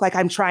want to look like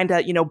I'm trying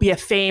to, be a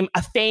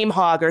fame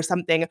hog or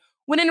something,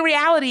 when in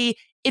reality,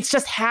 it's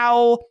just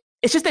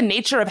the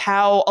nature of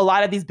how a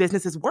lot of these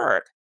businesses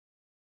work.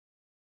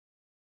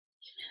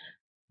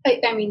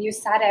 I mean, you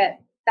said it.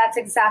 That's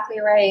exactly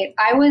right.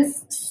 I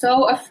was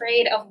so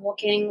afraid of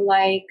looking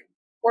like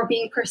or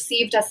being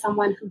perceived as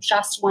someone who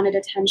just wanted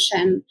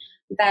attention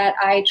that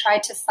I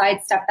tried to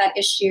sidestep that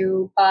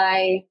issue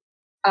by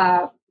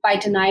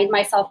denying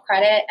myself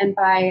credit and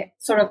by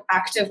sort of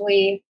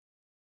actively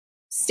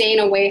staying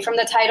away from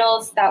the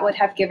titles that would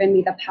have given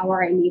me the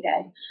power I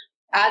needed.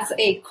 As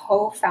a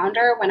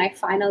co-founder, when I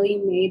finally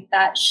made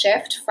that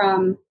shift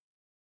from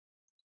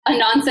a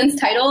nonsense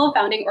title,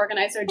 founding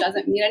organizer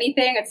doesn't mean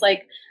anything. It's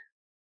like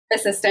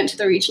assistant to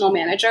the regional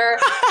manager.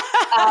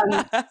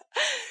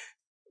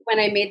 When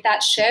I made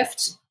that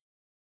shift,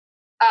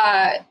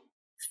 I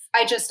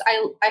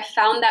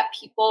found that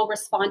people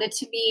responded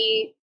to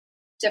me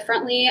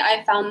differently.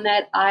 I found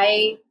that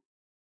I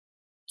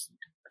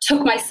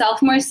took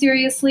myself more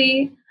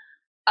seriously.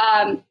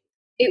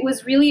 It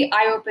was really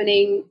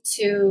eye-opening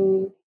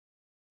to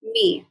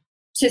me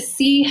to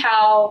see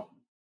how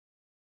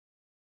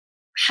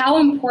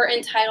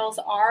important titles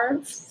are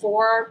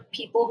for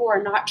people who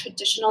are not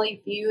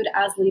traditionally viewed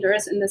as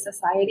leaders in the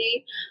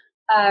society.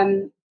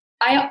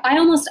 I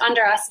almost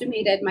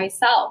underestimated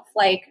myself,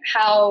 like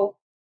how,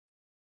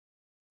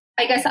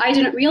 I guess I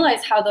didn't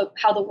realize how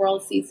the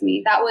world sees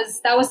me. That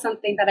was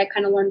something that I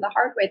kind of learned the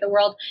hard way. The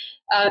world,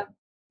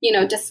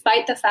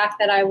 despite the fact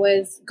that I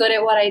was good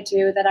at what I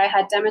do, that I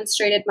had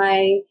demonstrated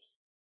my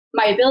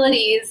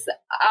abilities,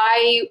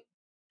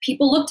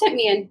 people looked at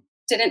me and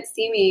didn't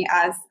see me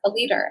as a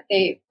leader.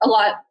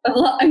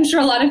 I'm sure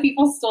a lot of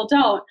people still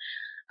don't.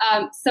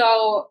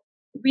 So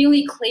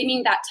really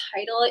claiming that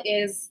title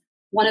is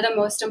one of the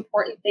most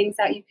important things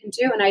that you can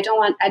do. And I don't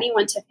want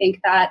anyone to think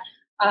that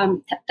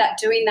that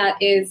doing that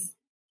is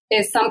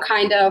some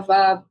kind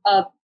of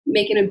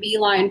making a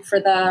beeline for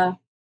the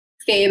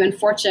fame and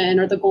fortune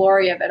or the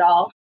glory of it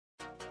all.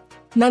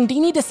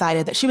 Nandini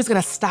decided that she was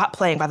going to stop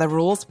playing by the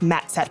rules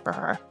Matt set for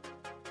her.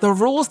 The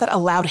rules that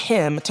allowed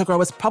him to grow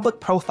his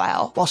public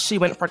profile while she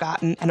went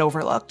forgotten and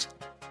overlooked.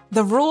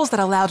 The rules that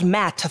allowed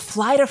Matt to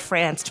fly to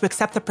France to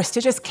accept the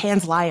prestigious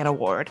Cannes Lion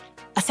Award,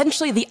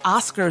 essentially the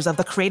Oscars of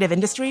the creative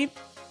industry,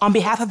 on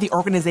behalf of the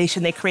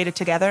organization they created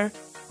together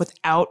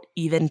without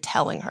even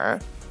telling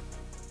her.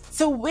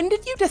 So when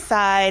did you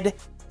decide,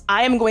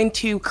 I am going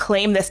to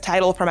claim this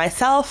title for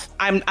myself,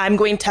 I'm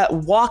going to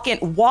walk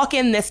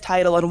in this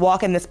title and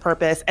walk in this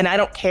purpose, and I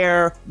don't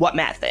care what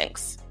Matt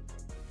thinks?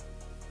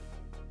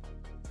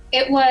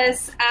 It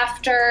was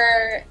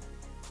after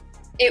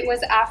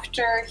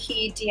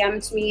he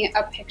DM'd me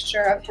a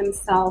picture of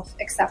himself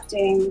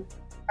accepting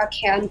a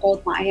Cannes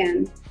Gold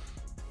Lion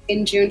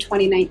in June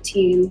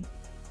 2019.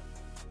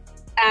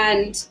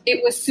 And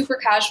it was super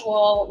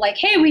casual, like,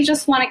 hey, we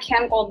just won a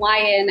Cannes Gold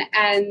Lion.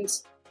 And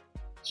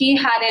he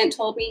hadn't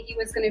told me he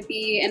was going to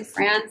be in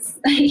France.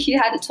 He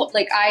hadn't told,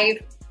 like, I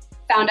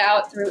found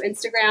out through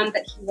Instagram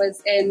that he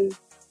was in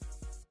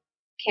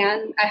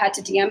Cannes. I had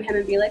to DM him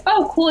and be like,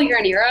 oh, cool, you're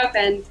in Europe.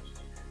 And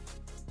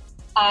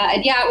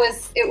yeah,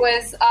 it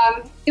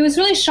was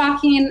really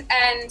shocking.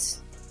 And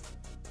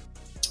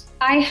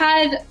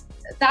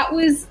that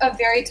was a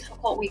very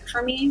difficult week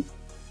for me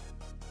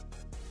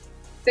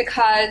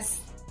because,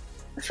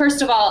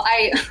 first of all,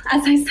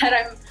 as I said,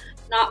 I'm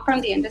not from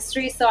the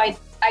industry, so I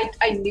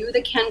knew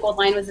the Cannes Gold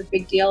Lion was a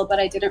big deal, but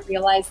I didn't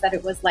realize that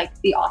it was like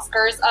the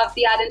Oscars of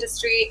the ad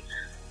industry.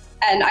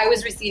 And I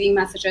was receiving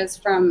messages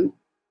from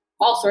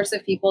all sorts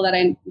of people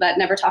that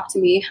never talked to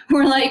me who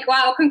were like,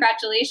 wow,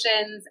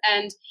 congratulations.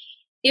 And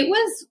it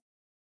was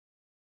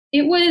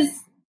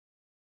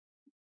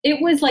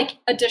like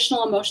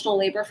additional emotional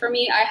labor for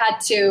me. I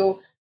had to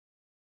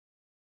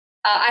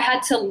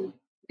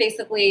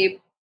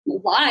basically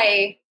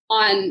lie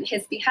on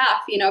his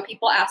behalf. You know,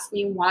 people asked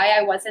me why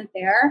I wasn't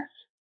there.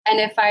 And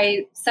if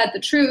I said the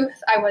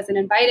truth, I wasn't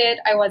invited,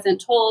 I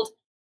wasn't told,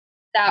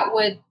 that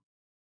would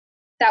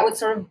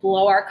sort of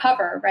blow our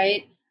cover,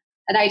 right?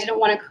 And I didn't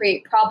want to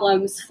create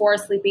problems for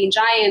Sleeping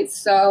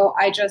Giants. So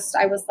I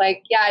was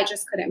like, yeah, I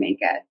just couldn't make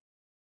it.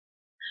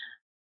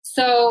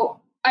 So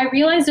I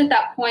realized at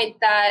that point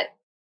that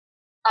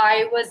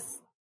I was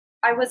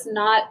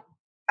not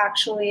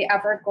actually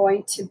ever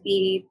going to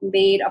be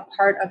made a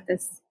part of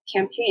this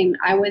campaign.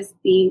 I was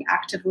being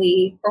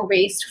actively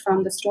erased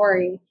from the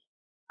story.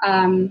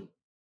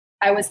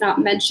 I was not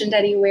mentioned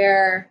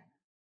anywhere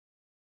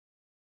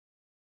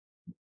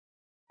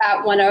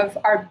at one of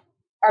our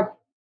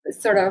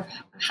sort of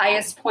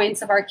highest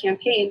points of our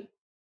campaign.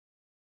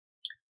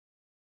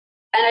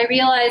 And I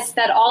realized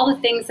that all the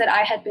things that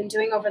I had been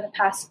doing over the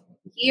past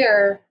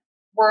year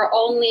were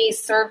only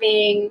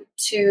serving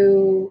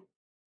him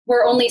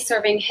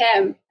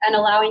and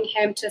allowing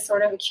him to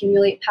sort of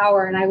accumulate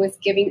power. And I was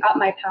giving up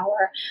my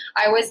power.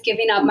 I was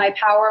giving up my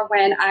power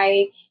when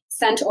I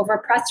sent over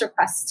press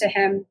requests to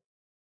him,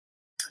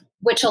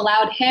 which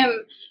allowed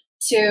him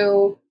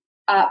to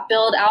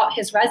build out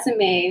his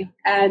resume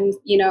and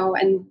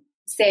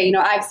say,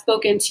 I've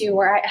spoken to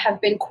or I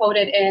have been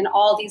quoted in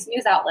all these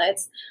news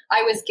outlets.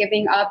 I was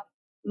giving up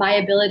my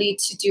ability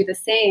to do the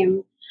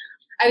same.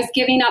 I was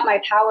giving up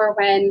my power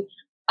when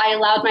I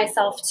allowed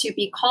myself to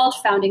be called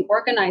founding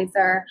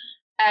organizer.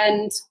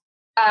 And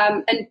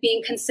and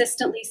being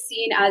consistently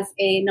seen as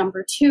a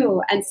number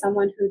two and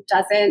someone who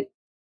doesn't,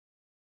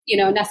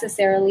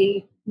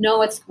 necessarily know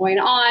what's going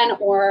on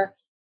or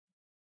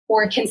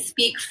can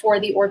speak for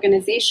the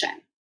organization.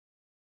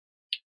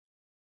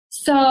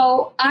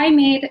 So I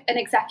made an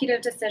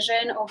executive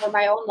decision over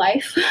my own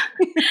life.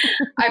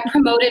 I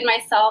promoted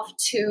myself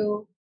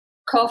to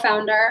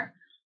co-founder.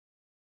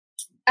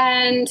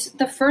 And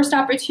the first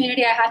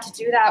opportunity I had to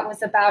do that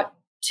was about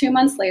 2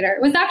 months later.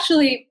 It was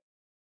actually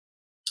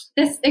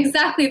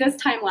exactly this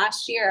time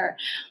last year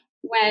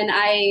when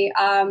I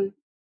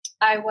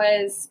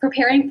was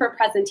preparing for a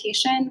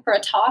presentation for a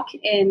talk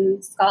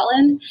in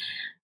Scotland.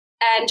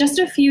 And just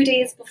a few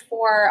days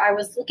before, I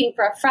was looking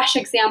for a fresh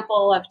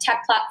example of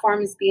tech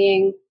platforms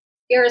being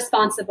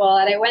irresponsible.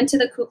 And I went to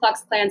the Ku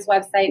Klux Klan's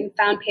website and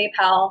found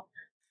PayPal,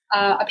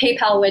 a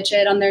PayPal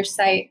widget on their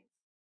site.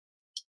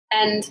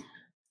 And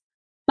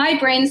my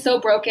brain's so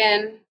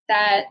broken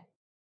that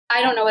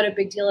I don't know what a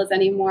big deal is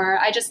anymore.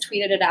 I just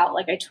tweeted it out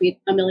like I tweet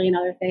a million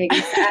other things.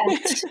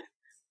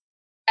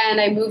 And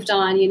I moved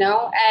on,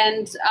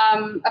 And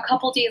a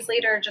couple days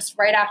later, just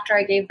right after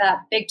I gave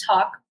that big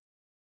talk,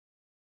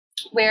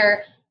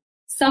 where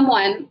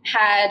someone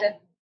had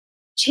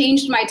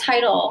changed my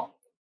title,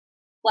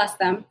 bless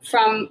them,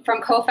 from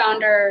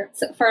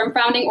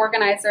founding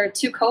organizer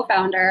to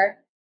co-founder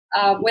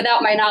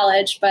without my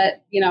knowledge,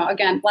 but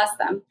again, bless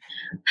them.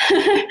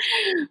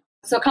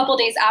 So a couple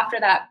days after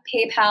that,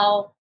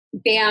 PayPal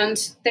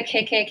banned the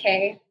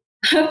KKK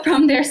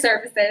from their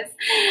services,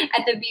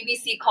 and the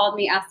BBC called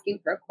me asking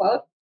for a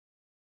quote,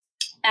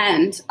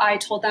 and I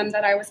told them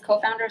that I was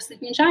co-founder of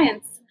Sleeping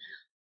Giants.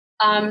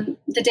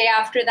 The day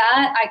after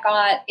that, I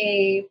got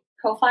a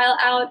profile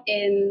out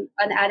in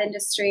an ad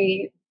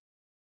industry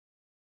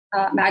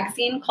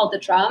magazine called The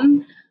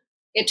Drum.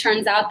 It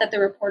turns out that the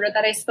reporter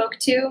that I spoke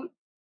to,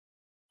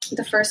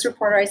 the first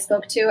reporter I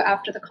spoke to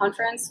after the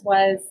conference,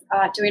 was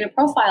doing a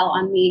profile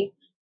on me.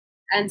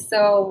 And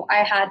so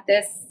I had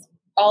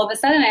all of a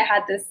sudden I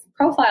had this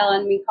profile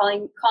on me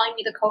calling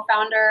me the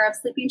co-founder of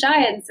Sleeping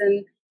Giants.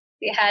 And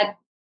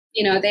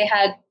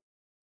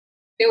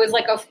it was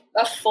like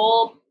a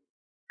full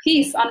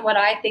piece on what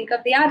I think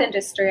of the ad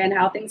industry and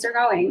how things are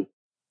going.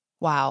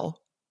 Wow.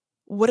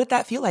 What did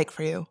that feel like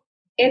for you?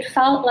 It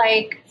felt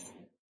like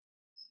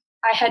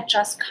I had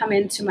just come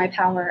into my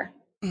power.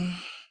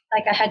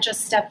 Like I had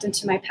just stepped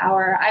into my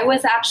power. I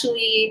was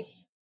actually,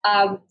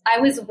 I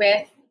was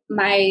with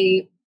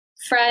my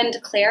friend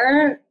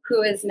Claire,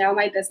 who is now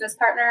my business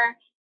partner.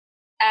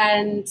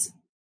 And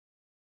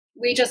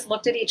we just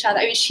looked at each other.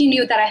 I mean, she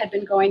knew that I had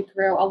been going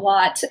through a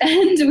lot.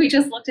 And we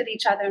just looked at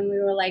each other and we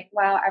were like,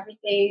 wow,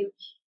 everything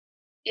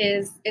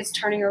is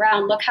turning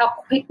around. Look how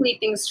quickly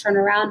things turn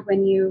around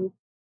when you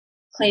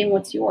claim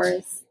what's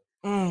yours.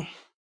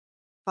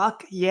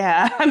 Fuck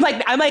yeah. I'm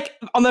like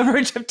on the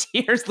verge of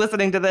tears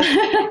listening to this.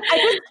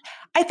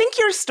 I think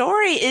your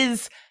story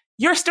is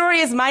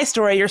my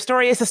story. Your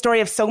story is the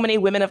story of so many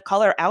women of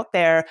color out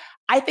there.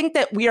 I think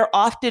that we are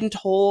often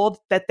told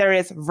that there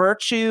is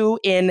virtue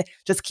in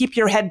just keep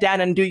your head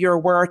down and do your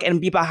work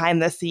and be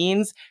behind the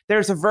scenes.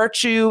 There's a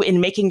virtue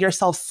in making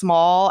yourself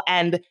small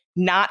and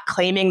not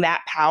claiming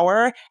that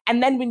power.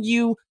 And then when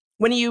you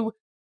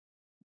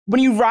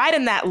ride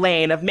in that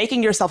lane of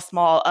making yourself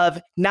small,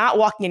 of not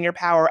walking in your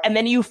power, and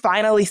then you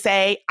finally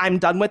say, I'm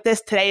done with this.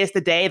 Today is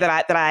the day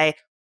that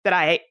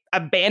I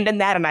abandon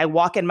that and I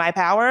walk in my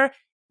power.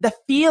 The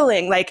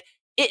feeling, like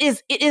it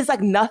is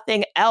like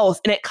nothing else.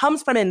 And it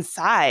comes from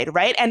inside,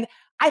 right? And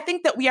I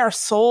think that we are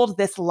sold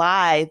this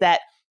lie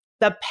that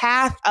the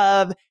path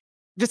of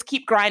just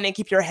keep grinding,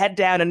 keep your head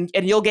down, and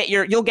you'll get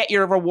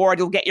your reward,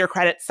 you'll get your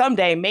credit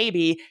someday,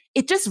 maybe.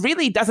 It just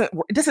really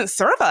doesn't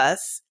serve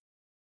us.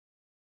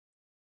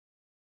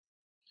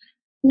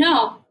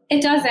 No,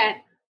 it doesn't.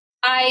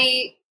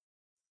 I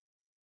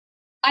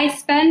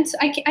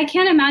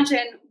can't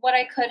imagine what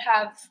I could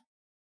have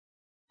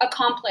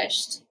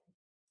accomplished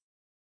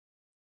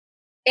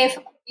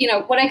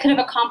what I could have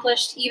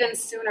accomplished even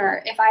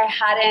sooner if I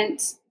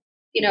hadn't,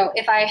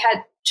 if I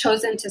had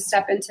chosen to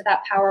step into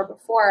that power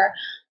before.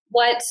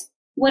 What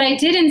I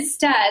did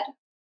instead,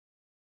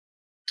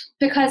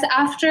 because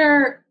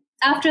after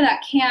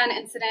that can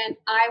incident,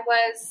 I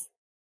was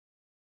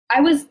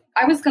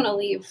going to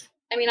leave.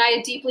 I mean, I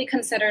had deeply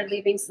considered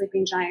leaving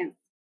Sleeping Giants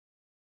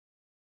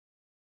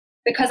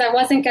because I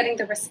wasn't getting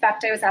the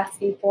respect I was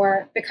asking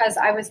for, because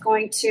all I was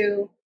going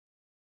to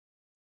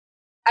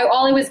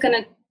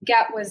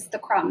get was the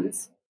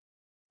crumbs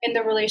in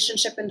the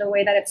relationship in the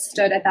way that it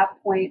stood at that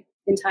point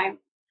in time.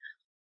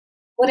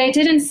 What I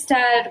did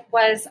instead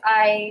was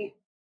I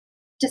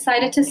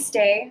decided to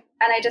stay,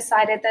 and I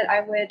decided that I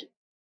would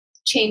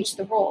change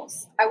the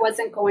rules. I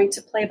wasn't going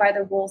to play by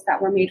the rules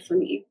that were made for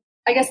me.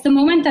 I guess the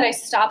moment that I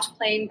stopped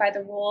playing by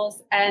the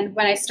rules, and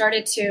when I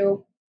started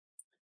to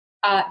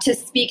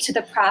speak to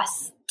the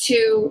press,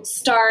 to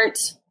start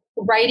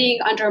writing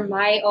under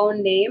my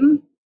own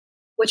name,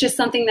 which is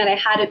something that I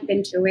hadn't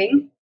been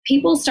doing,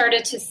 people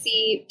started to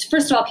see,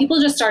 first of all, people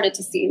just started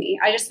to see me.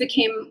 I just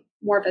became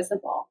more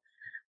visible.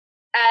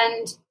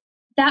 And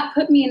that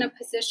put me in a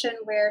position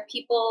where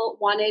people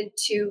wanted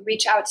to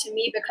reach out to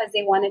me because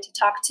they wanted to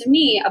talk to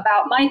me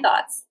about my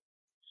thoughts.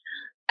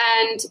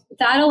 And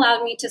that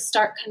allowed me to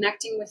start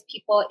connecting with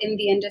people in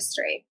the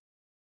industry.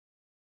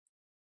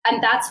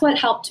 And that's what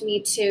helped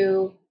me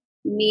to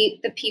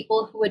meet the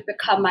people who would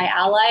become my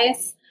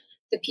allies,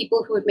 the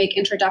people who would make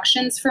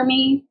introductions for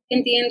me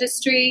in the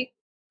industry,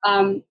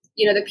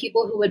 the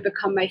people who would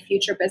become my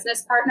future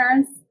business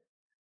partners.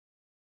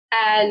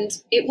 And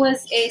it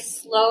was a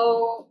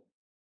slow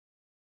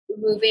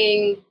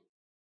moving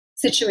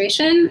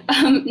situation.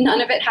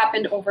 None of it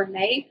happened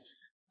overnight,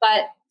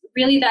 but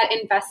really that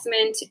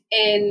investment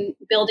in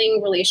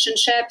building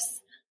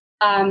relationships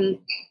and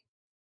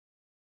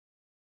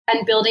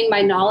building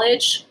my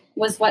knowledge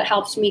was what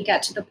helped me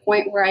get to the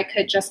point where I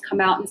could just come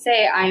out and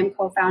say, I am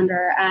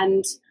co-founder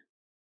and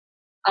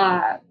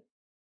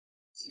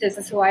this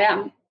is who I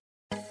am.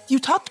 You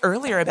talked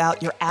earlier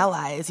about your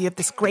allies. You have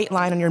this great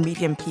line on your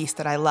Medium piece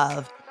that I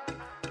love.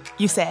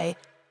 You say,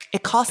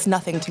 "It costs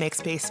nothing to make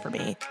space for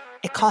me.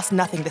 It costs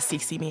nothing to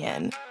CC me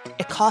in.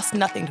 It costs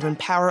nothing to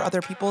empower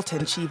other people to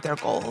achieve their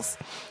goals."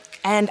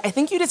 And I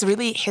think you just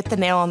really hit the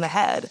nail on the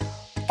head.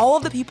 All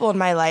of the people in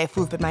my life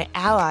who've been my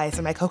allies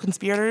and my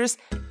co-conspirators,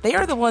 they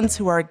are the ones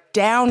who are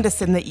down to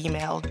send the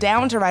email,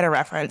 down to write a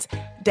reference,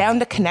 down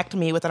to connect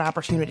me with an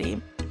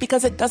opportunity,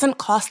 because it doesn't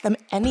cost them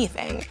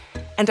anything.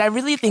 And I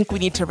really think we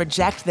need to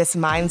reject this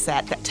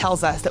mindset that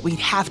tells us that we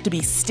have to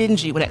be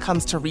stingy when it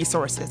comes to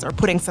resources or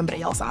putting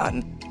somebody else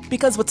on.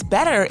 Because what's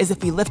better is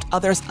if we lift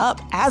others up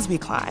as we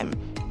climb.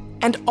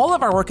 And all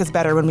of our work is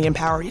better when we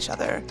empower each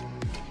other.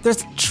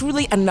 There's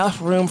truly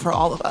enough room for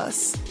all of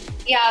us.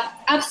 Yeah,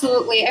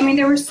 absolutely. I mean,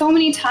 there were so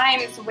many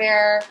times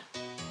where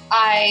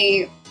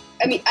I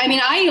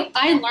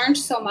learned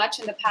so much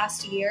in the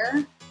past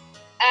year,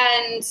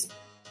 and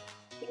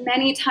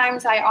many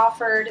times I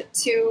offered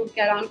to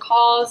get on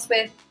calls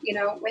with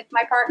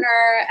my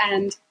partner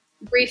and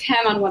brief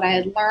him on what I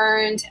had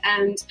learned,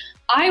 and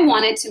I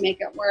wanted to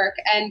make it work.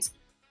 And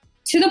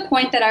to the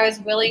point that I was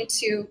willing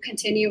to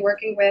continue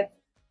working with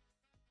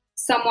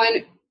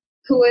someone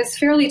who was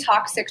fairly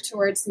toxic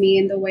towards me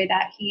in the way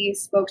that he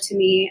spoke to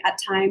me at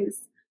times.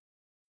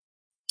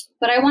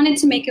 But I wanted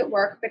to make it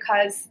work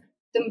because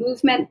the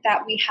movement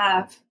that we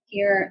have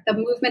here, the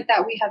movement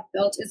that we have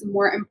built, is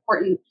more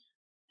important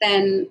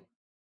than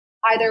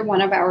either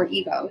one of our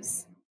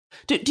egos.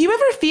 Do you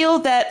ever feel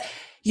that,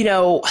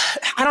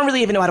 I don't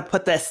really even know how to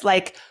put this,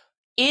 like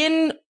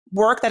in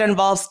work that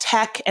involves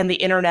tech and the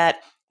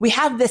internet, we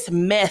have this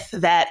myth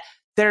that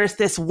there's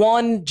this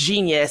one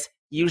genius,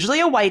 usually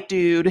a white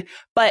dude,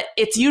 but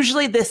it's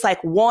usually this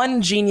like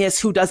one genius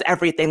who does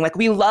everything. Like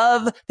we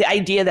love the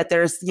idea that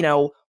there's,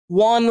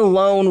 one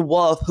lone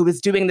wolf who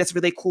is doing this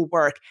really cool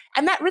work.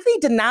 And that really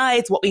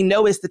denies what we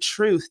know is the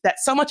truth, that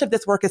so much of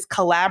this work is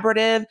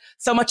collaborative.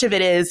 So much of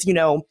it is,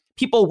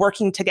 people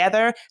working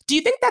together. Do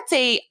you think that's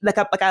a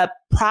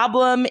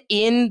problem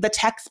in the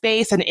tech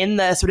space and in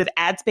the sort of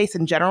ad space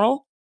in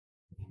general?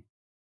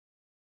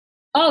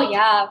 Oh,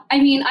 yeah. I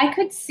mean, I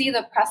could see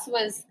the press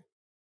was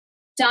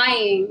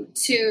dying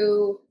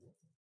to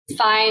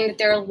find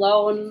their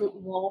lone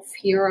wolf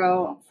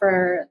hero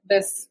for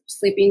this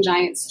Sleeping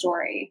Giant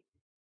story.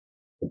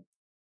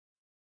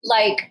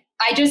 Like,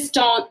 I just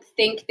don't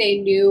think they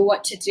knew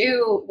what to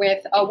do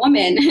with a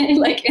woman,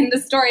 like in the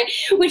story,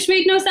 which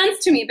made no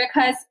sense to me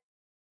because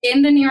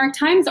in the New York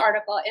Times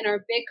article, in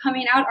our big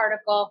coming out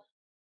article,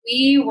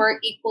 we were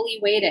equally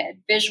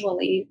weighted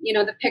visually.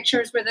 The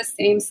pictures were the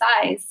same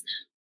size.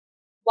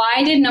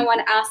 Why did no one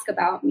ask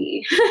about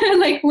me?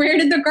 Like, where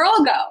did the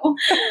girl go?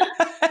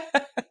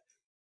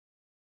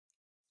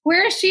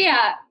 Where is she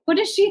at? What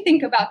does she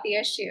think about the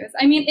issues?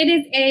 I mean, it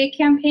is a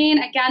campaign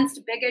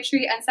against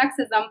bigotry and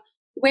sexism.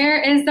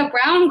 Where is the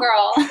brown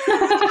girl?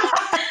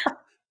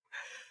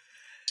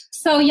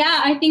 So, yeah,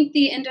 I think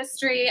the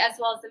industry as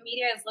well as the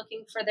media is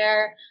looking for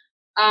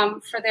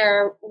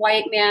their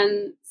white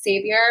man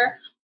savior,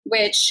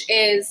 which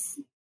is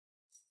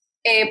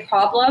a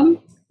problem.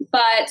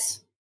 But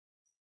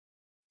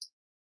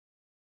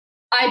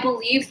I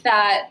believe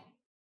that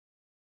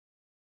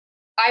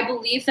I've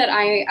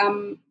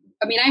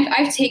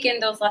taken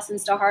those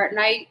lessons to heart, and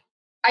I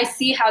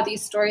see how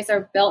these stories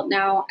are built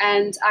now,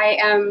 and I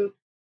am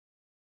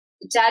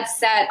dead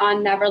set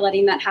on never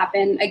letting that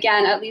happen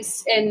again, at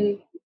least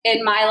in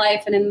my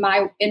life and in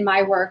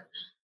my work,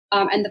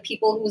 and the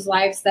people whose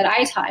lives that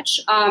I touch.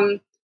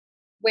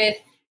 With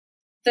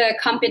the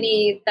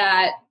company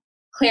that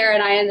Claire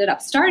and I ended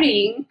up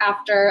starting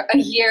after a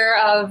year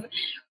of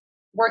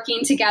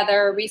working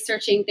together,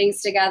 researching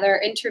things together,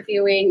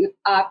 interviewing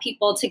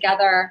people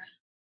together,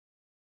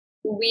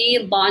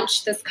 we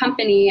launched this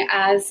company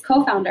as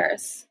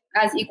co-founders,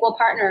 as equal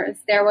partners.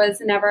 There was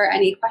never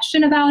any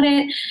question about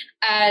it.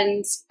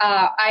 And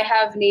I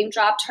have name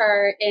dropped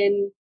her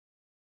in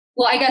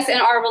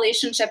our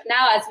relationship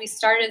now, as we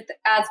started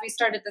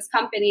this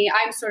company,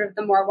 I'm sort of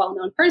the more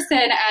well-known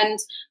person. And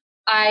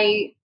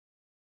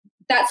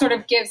that sort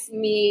of puts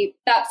me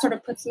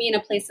in a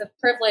place of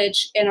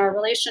privilege in our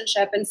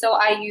relationship. And so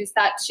I use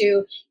that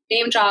to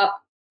name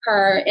drop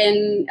her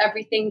in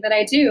everything that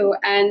I do.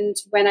 And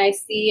when I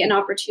see an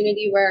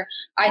opportunity where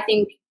I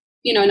think,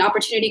 an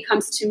opportunity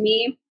comes to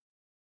me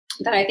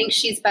that I think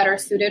she's better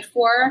suited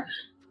for,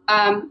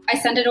 I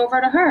send it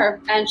over to her,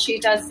 and she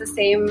does the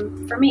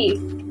same for me.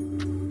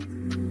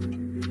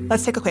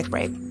 Let's take a quick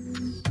break.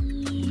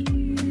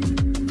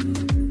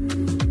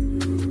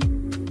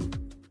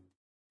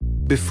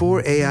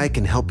 Before AI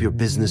can help your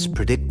business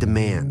predict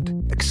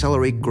demand,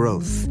 accelerate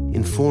growth,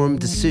 inform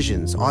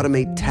decisions,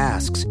 automate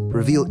tasks,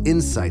 reveal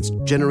insights,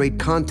 generate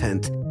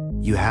content,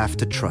 you have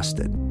to trust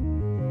it.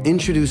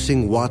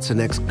 Introducing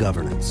watsonx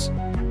Governance,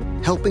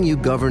 helping you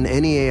govern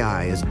any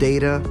AI as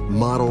data,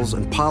 models,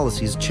 and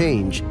policies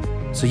change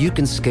so you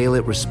can scale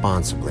it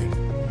responsibly.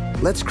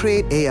 Let's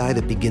create AI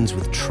that begins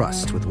with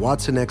trust with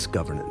watsonx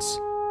Governance.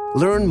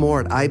 Learn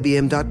more at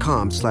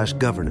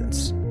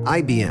ibm.com/governance.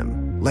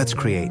 IBM, let's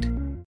create.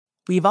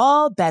 We've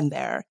all been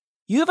there.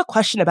 You have a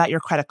question about your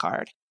credit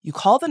card. You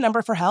call the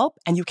number for help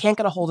and you can't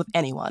get a hold of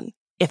anyone.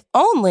 If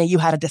only you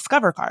had a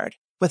Discover card.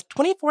 With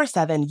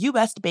 24/7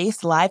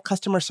 US-based live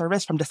customer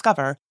service from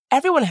Discover,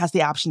 everyone has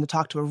the option to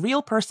talk to a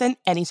real person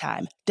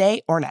anytime,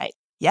 day or night.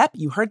 Yep,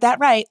 you heard that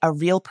right, a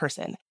real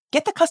person.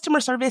 Get the customer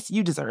service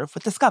you deserve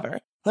with Discover.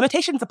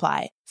 Limitations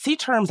apply. See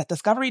terms at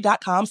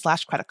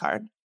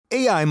discovery.com/creditcard.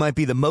 AI might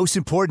be the most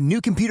important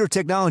new computer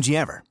technology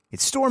ever.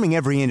 It's storming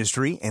every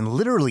industry, and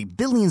literally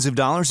billions of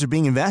dollars are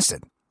being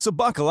invested. So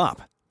buckle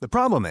up. The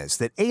problem is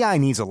that AI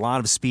needs a lot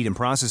of speed and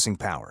processing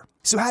power.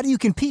 So how do you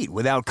compete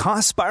without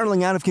costs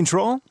spiraling out of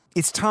control?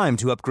 It's time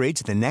to upgrade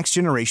to the next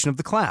generation of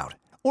the cloud.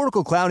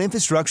 Oracle Cloud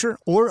Infrastructure,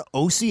 or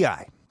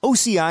OCI.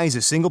 OCI is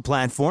a single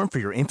platform for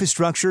your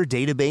infrastructure,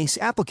 database,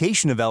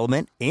 application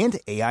development, and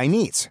AI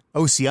needs.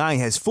 OCI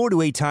has 4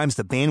 to 8 times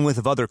the bandwidth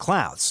of other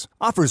clouds,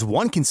 offers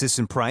one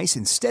consistent price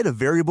instead of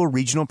variable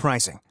regional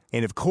pricing.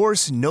 And of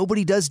course,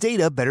 nobody does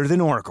data better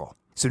than Oracle.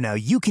 So now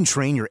you can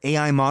train your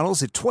AI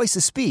models at twice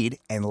the speed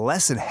and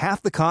less than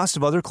half the cost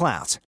of other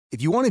clouds. If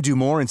you want to do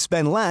more and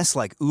spend less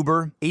like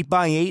Uber,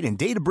 8x8, and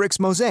Databricks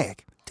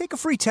Mosaic, take a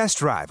free test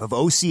drive of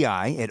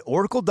OCI at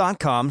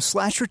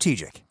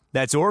oracle.com/strategic.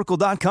 That's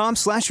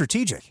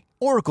oracle.com/strategic.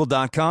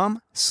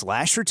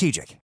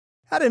 Oracle.com/strategic.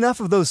 Had enough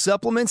of those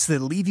supplements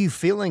that leave you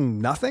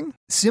feeling nothing?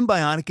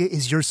 Symbiotica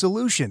is your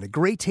solution to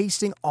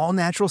great-tasting,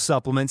 all-natural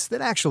supplements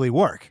that actually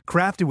work.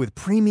 Crafted with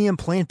premium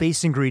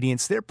plant-based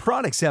ingredients, their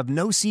products have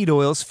no seed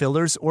oils,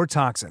 fillers, or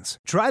toxins.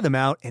 Try them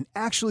out and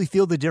actually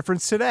feel the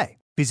difference today.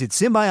 Visit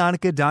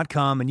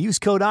Symbiotica.com and use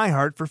code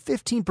IHEART for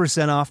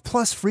 15% off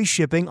plus free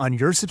shipping on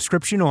your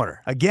subscription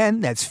order.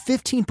 Again, that's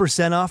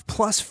 15% off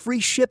plus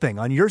free shipping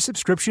on your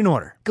subscription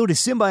order. Go to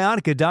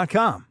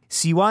Symbiotica.com,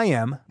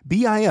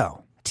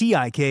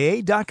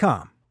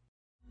 CYMBIOTIKA.com.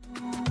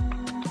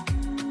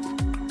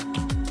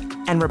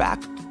 And we're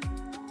back.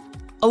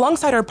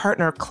 Alongside her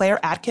partner, Claire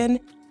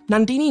Atkin,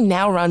 Nandini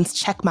now runs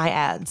Check My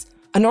Ads,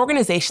 an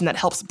organization that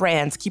helps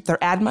brands keep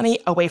their ad money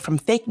away from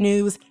fake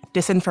news,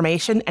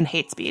 disinformation, and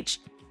hate speech.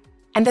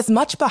 And as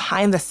much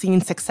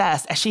behind-the-scenes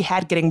success as she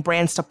had getting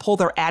brands to pull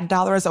their ad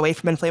dollars away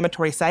from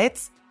inflammatory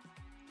sites,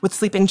 with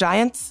Sleeping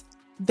Giants,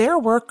 their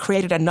work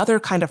created another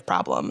kind of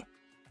problem.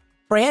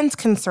 Brands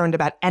concerned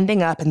about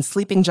ending up in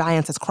Sleeping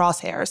Giants'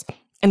 crosshairs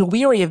and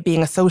weary of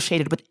being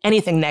associated with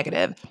anything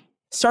negative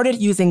started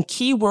using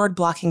keyword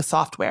blocking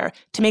software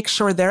to make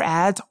sure their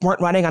ads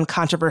weren't running on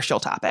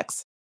controversial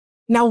topics.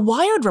 Now,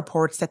 Wired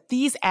reports that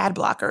these ad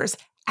blockers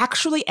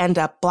actually end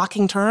up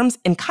blocking terms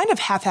in kind of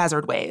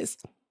haphazard ways.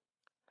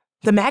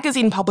 The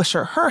magazine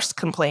publisher Hearst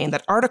complained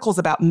that articles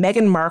about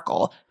Meghan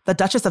Markle, the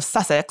Duchess of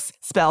Sussex,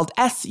 spelled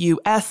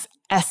SUSSEX,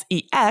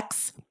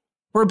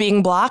 were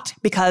being blocked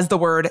because the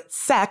word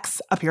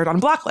sex appeared on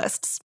block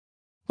lists.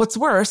 What's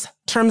worse,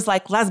 terms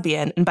like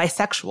lesbian and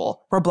bisexual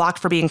were blocked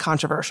for being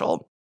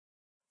controversial.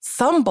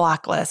 Some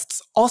block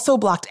lists also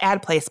blocked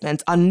ad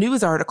placements on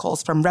news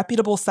articles from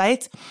reputable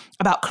sites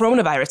about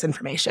coronavirus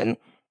information.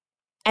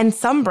 And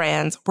some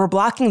brands were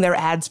blocking their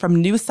ads from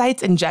news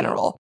sites in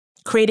general,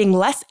 creating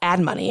less ad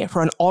money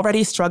for an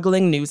already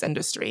struggling news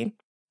industry.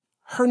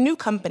 Her new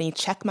company,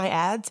 Check My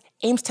Ads,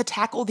 aims to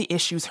tackle the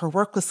issues her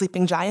work with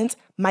Sleeping Giants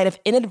might have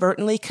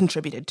inadvertently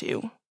contributed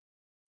to.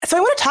 So I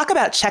want to talk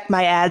about Check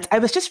My Ads. I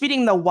was just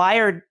reading the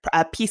Wired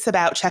piece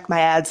about Check My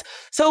Ads.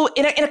 So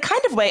in a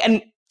kind of way,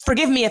 and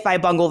forgive me if I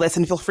bungle this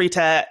and feel free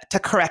to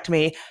correct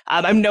me.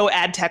 I'm no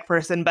ad tech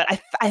person, but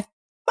I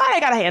thought I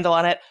got a handle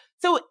on it.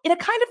 So in a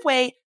kind of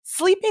way,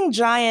 Sleeping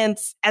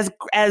Giants, as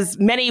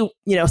many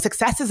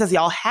successes as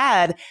y'all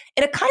had,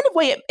 in a kind of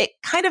way, it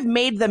kind of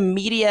made the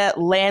media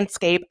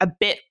landscape a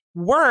bit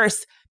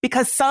worse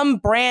because some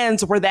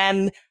brands were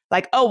then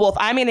like, oh, well, if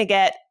I'm going to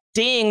get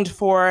dinged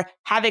for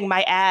having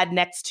my ad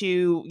next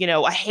to,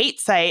 a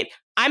hate site,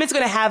 I'm just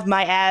going to have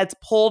my ads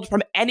pulled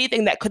from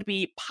anything that could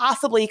be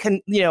possibly,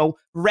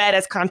 read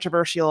as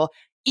controversial,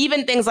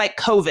 even things like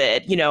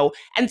COVID,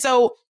 And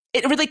so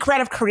it really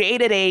kind of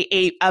created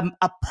a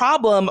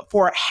problem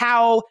for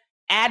how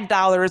ad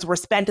dollars were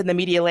spent in the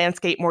media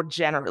landscape more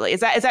generally.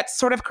 Is that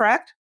sort of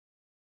correct?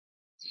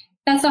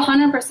 That's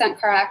 100%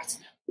 correct.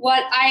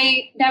 what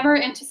I never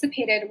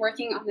anticipated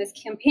working on this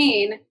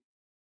campaign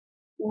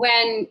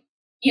when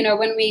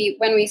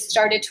we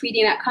started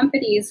tweeting at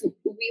companies,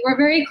 we were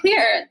very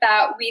clear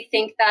that we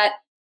think that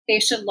they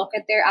should look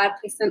at their ad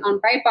placement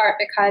on Breitbart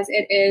because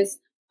it is,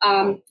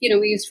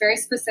 we use very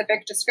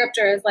specific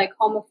descriptors like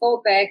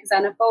homophobic,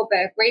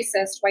 xenophobic,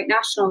 racist, white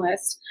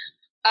nationalist.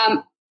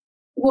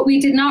 What we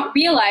did not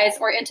realize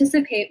or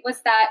anticipate was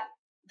that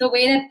the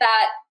way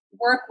that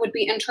work would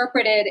be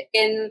interpreted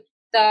in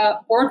the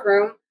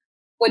boardroom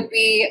would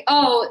be,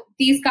 oh,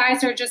 these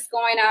guys are just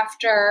going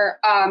after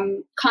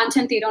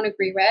content they don't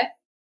agree with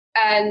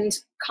and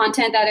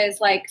content that is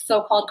like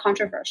so-called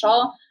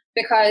controversial,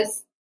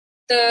 because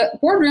the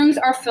boardrooms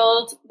are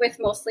filled with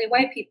mostly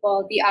white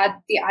people. The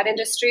ad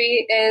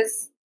industry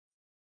is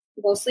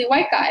mostly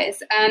white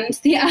guys, and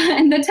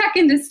the tech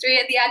industry,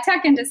 the ad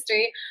tech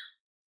industry,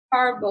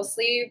 are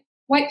mostly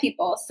white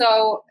people.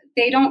 So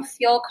they don't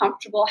feel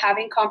comfortable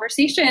having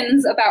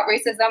conversations about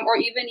racism or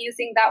even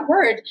using that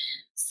word.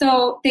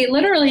 So they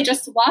literally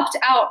just swapped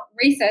out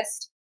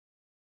racist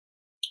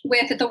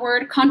with the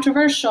word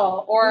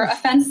controversial or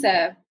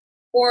offensive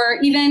or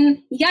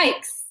even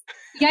yikes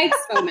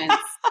moments.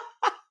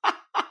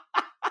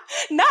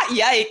 Not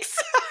yikes.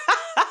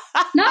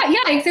 Not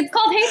yikes. It's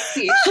called hate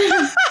speech.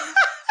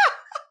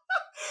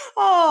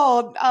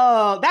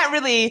 Oh, that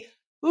really,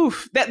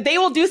 that they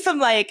will do some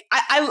like,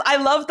 I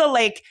love the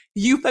like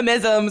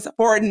euphemisms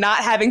for not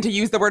having to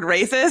use the word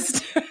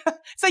racist.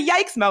 It's a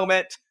yikes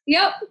moment.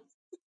 Yep.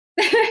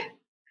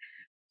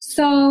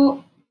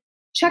 So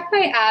Check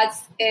My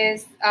Ads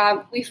is,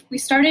 we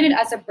started it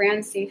as a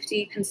brand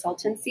safety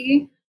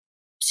consultancy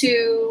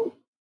to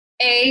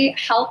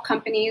help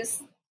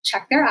companies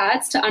check their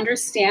ads, to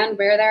understand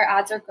where their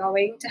ads are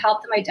going, to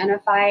help them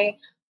identify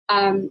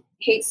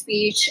hate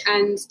speech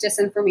and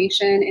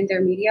disinformation in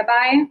their media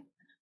buy.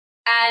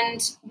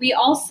 And we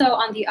also,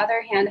 on the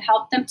other hand,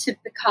 help them to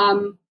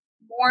become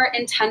more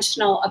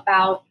intentional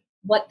about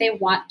what they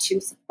want to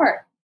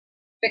support,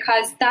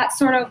 because that's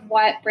sort of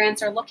what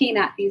brands are looking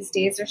at these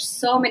days. There's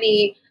so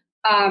many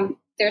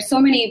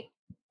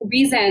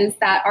reasons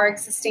that our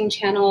existing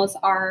channels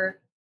are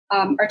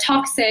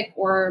toxic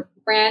or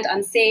brand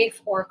unsafe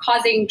or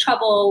causing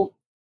trouble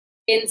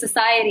in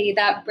society,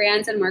 that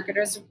brands and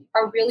marketers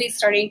are really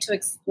starting to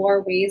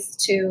explore ways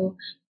to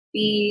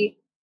be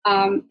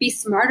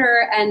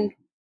smarter and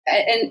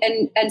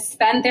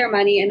spend their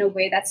money in a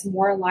way that's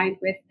more aligned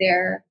with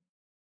their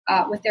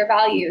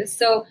values.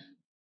 So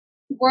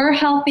we're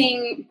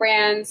helping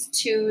brands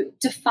to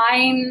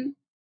define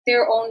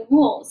their own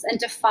rules and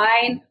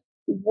define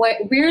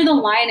where the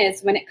line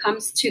is when it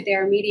comes to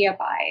their media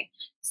buy.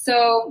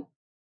 So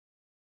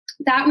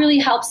that really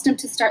helps them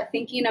to start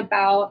thinking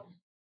about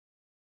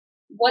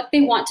what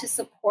they want to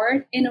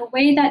support in a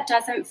way that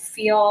doesn't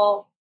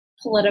feel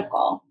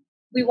political.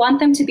 We want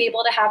them to be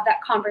able to have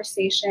that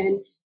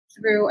conversation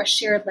through a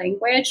shared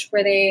language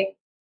where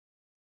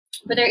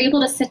they're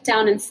able to sit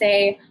down and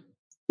say,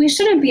 we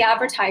shouldn't be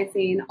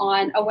advertising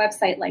on a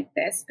website like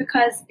this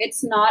because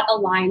it's not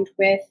aligned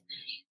with,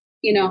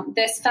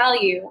 this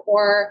value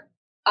or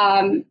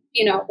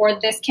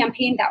this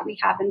campaign that we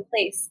have in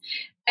place.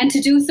 And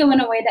to do so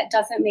in a way that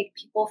doesn't make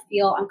people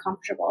feel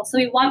uncomfortable. So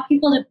we want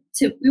people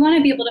we want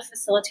to be able to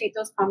facilitate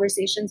those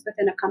conversations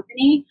within a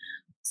company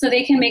so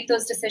they can make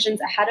those decisions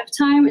ahead of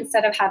time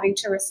instead of having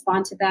to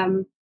respond to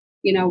them,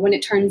 when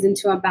it turns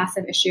into a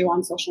massive issue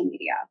on social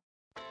media.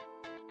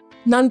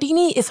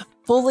 Nandini is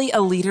fully a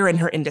leader in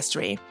her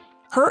industry.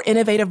 Her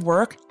innovative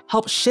work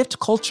helps shift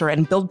culture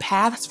and build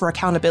paths for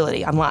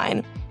accountability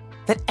online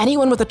that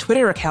anyone with a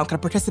Twitter account can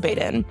participate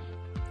in.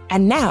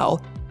 And now,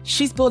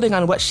 she's building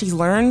on what she's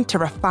learned to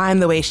refine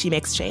the way she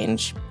makes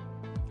change.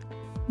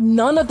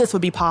 None of this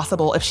would be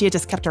possible if she had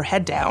just kept her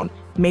head down,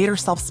 made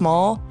herself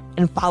small,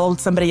 and followed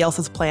somebody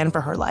else's plan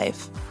for her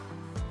life.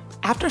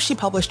 After she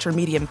published her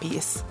Medium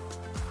piece,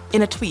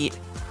 in a tweet,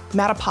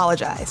 Matt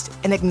apologized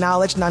and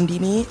acknowledged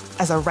Nandini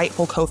as a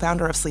rightful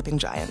co-founder of Sleeping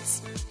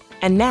Giants.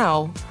 And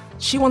now,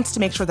 she wants to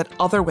make sure that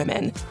other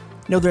women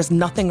know there's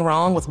nothing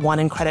wrong with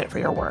wanting credit for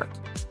your work.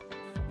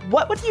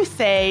 What would you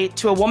say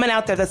to a woman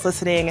out there that's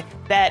listening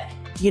that,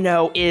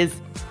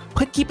 is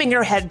keeping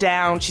her head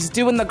down, she's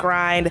doing the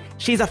grind,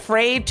 she's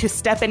afraid to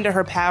step into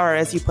her power,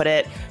 as you put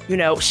it,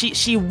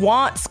 she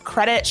wants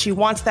credit, she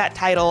wants that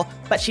title,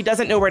 but she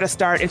doesn't know where to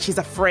start and she's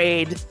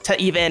afraid to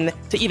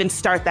even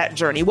start that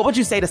journey. What would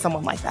you say to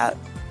someone like that?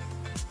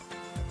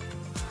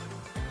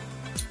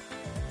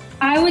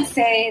 I would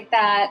say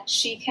that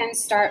she can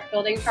start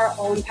building her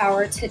own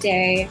power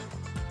today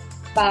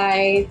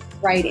by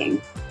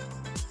writing.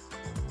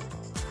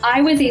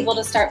 I was able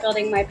to start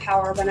building my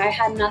power when I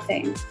had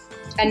nothing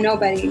and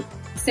nobody,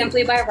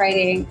 simply by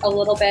writing a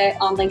little bit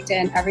on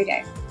LinkedIn every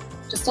day.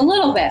 Just a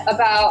little bit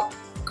about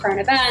current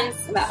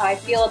events, about how I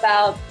feel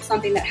about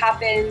something that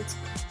happened,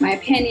 my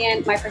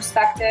opinion, my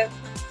perspective.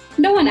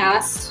 No one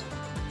asked,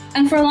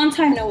 and for a long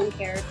time, no one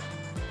cared.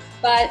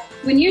 But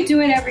when you do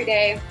it every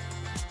day,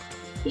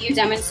 you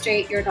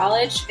demonstrate your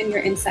knowledge and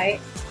your insight.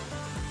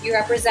 You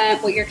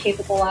represent what you're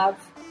capable of.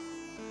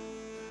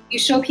 You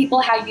show people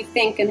how you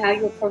think and how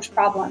you approach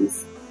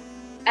problems.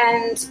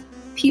 And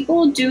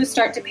people do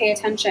start to pay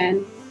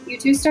attention. You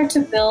do start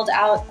to build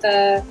out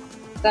the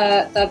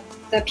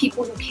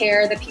people who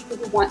care, the people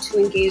who want to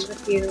engage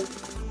with you.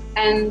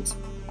 And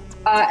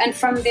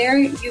from there,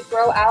 you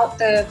grow out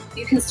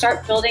you can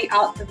start building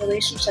out the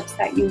relationships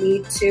that you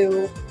need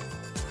to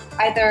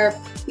either,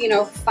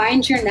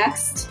 find your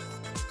next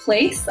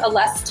place, a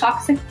less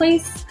toxic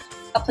place,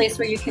 a place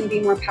where you can be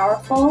more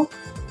powerful,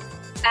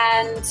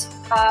 and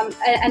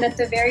at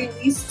the very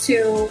least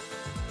to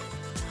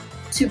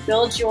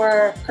build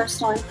your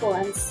personal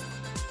influence.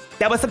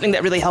 That was something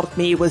that really helped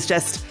me, was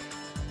just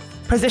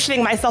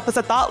positioning myself as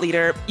a thought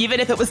leader, even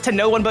if it was to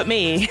no one but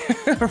me,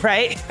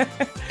 right?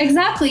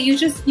 Exactly.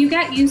 You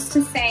get used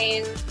to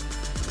saying,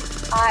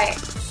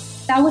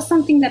 that was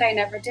something that I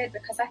never did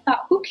because I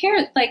thought, who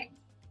cares? Like,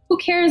 who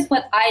cares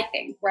what I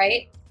think,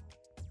 right?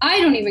 I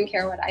don't even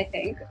care what I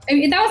think. I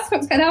mean, that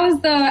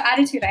was the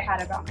attitude I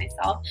had about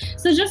myself.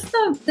 So just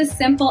the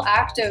simple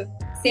act of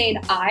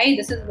saying,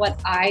 this is what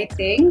I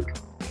think,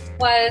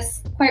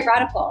 was quite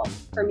radical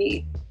for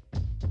me.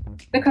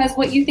 Because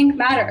what you think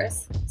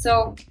matters.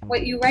 So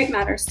what you write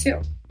matters too.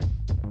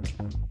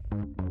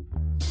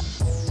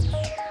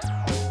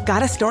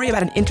 Got a story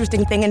about an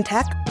interesting thing in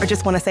tech or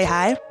just want to say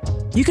hi?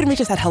 You can reach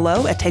us at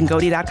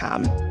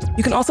hello@tangoti.com.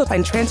 You can also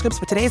find transcripts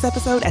for today's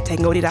episode at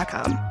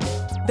tangoti.com.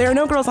 There Are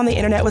No Girls on the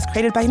Internet was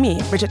created by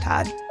me, Bridget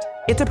Todd.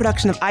 It's a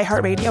production of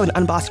iHeartRadio and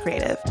Unbossed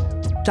Creative.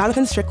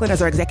 Jonathan Strickland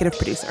is our executive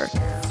producer.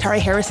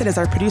 Tari Harrison is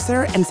our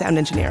producer and sound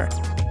engineer.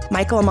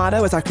 Michael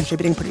Amato is our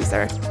contributing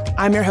producer.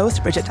 I'm your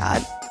host, Bridget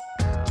Todd.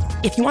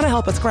 If you want to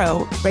help us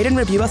grow, rate and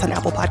review us on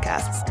Apple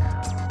Podcasts.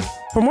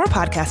 For more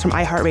podcasts from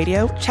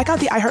iHeartRadio, check out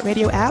the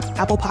iHeartRadio app,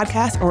 Apple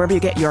Podcasts, or wherever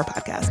you get your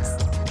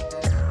podcasts.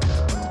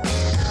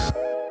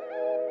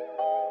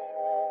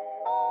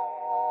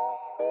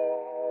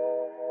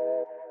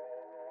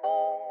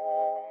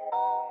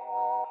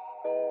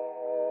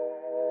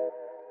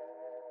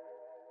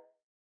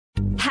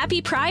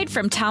 Happy Pride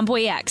from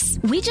Tomboy X.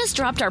 We just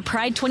dropped our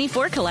Pride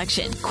 24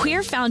 collection.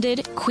 Queer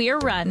founded, queer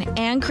run,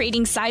 and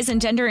creating size and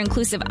gender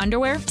inclusive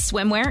underwear,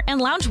 swimwear, and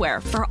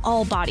loungewear for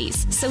all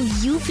bodies, so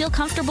you feel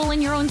comfortable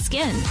in your own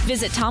skin.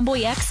 Visit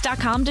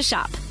tomboyx.com to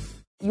shop.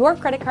 Your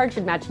credit card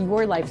should match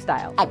your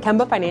lifestyle. At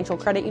Kemba Financial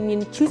Credit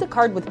Union, choose a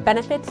card with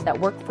benefits that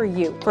work for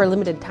you. For a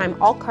limited time,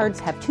 all cards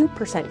have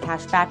 2%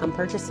 cash back on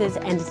purchases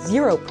and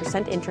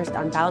 0% interest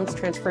on balance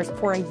transfers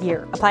for a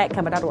year. Apply at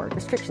Kemba.org.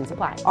 Restrictions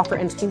apply. Offer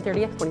ends June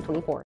 30th,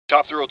 2024.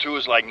 Top Thrill 2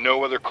 is like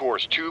no other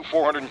course. 2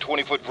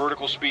 420-foot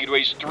vertical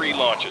speedways, 3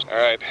 launches. All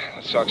right,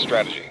 let's talk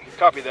strategy.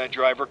 Copy that,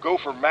 driver. Go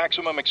for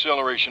maximum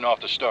acceleration off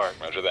the start.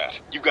 Roger that.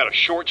 You've got a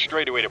short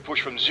straightaway to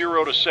push from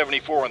 0 to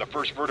 74 on the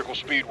first vertical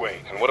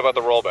speedway. And what about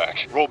the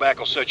rollback? Rollback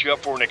will set you up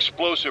for an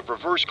explosive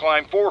reverse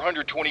climb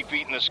 420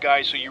 feet in the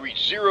sky so you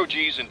reach 0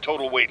 G's in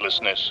total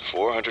weightlessness.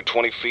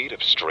 420 feet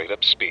of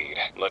straight-up speed.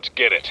 Let's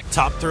get it.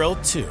 Top Thrill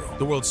 2,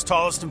 the world's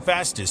tallest and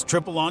fastest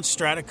triple-launch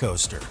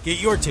Stratocoaster. Get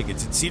your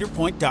tickets at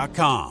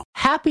cedarpoint.com.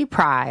 Happy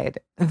Pride.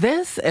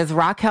 This is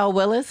Raquel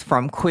Willis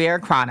from Queer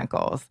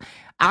Chronicles.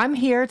 I'm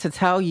here to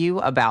tell you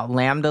about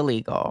Lambda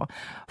Legal.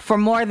 For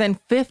more than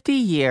 50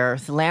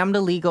 years, Lambda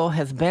Legal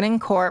has been in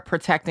court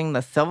protecting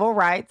the civil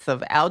rights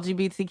of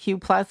LGBTQ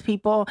plus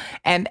people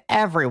and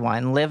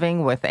everyone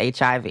living with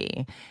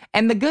HIV.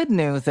 And the good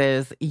news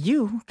is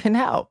you can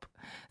help.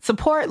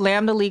 Support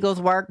Lambda Legal's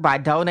work by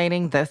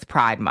donating this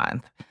Pride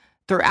Month.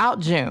 Throughout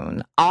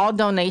June, all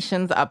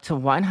donations up to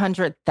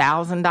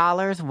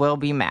 $100,000 will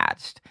be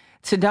matched.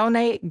 To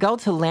donate, go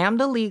to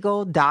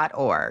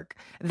lambdalegal.org.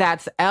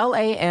 That's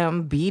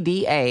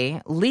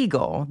LAMBDA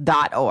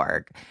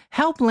legal.org.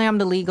 Help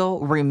Lambda Legal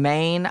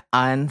remain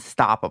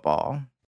unstoppable.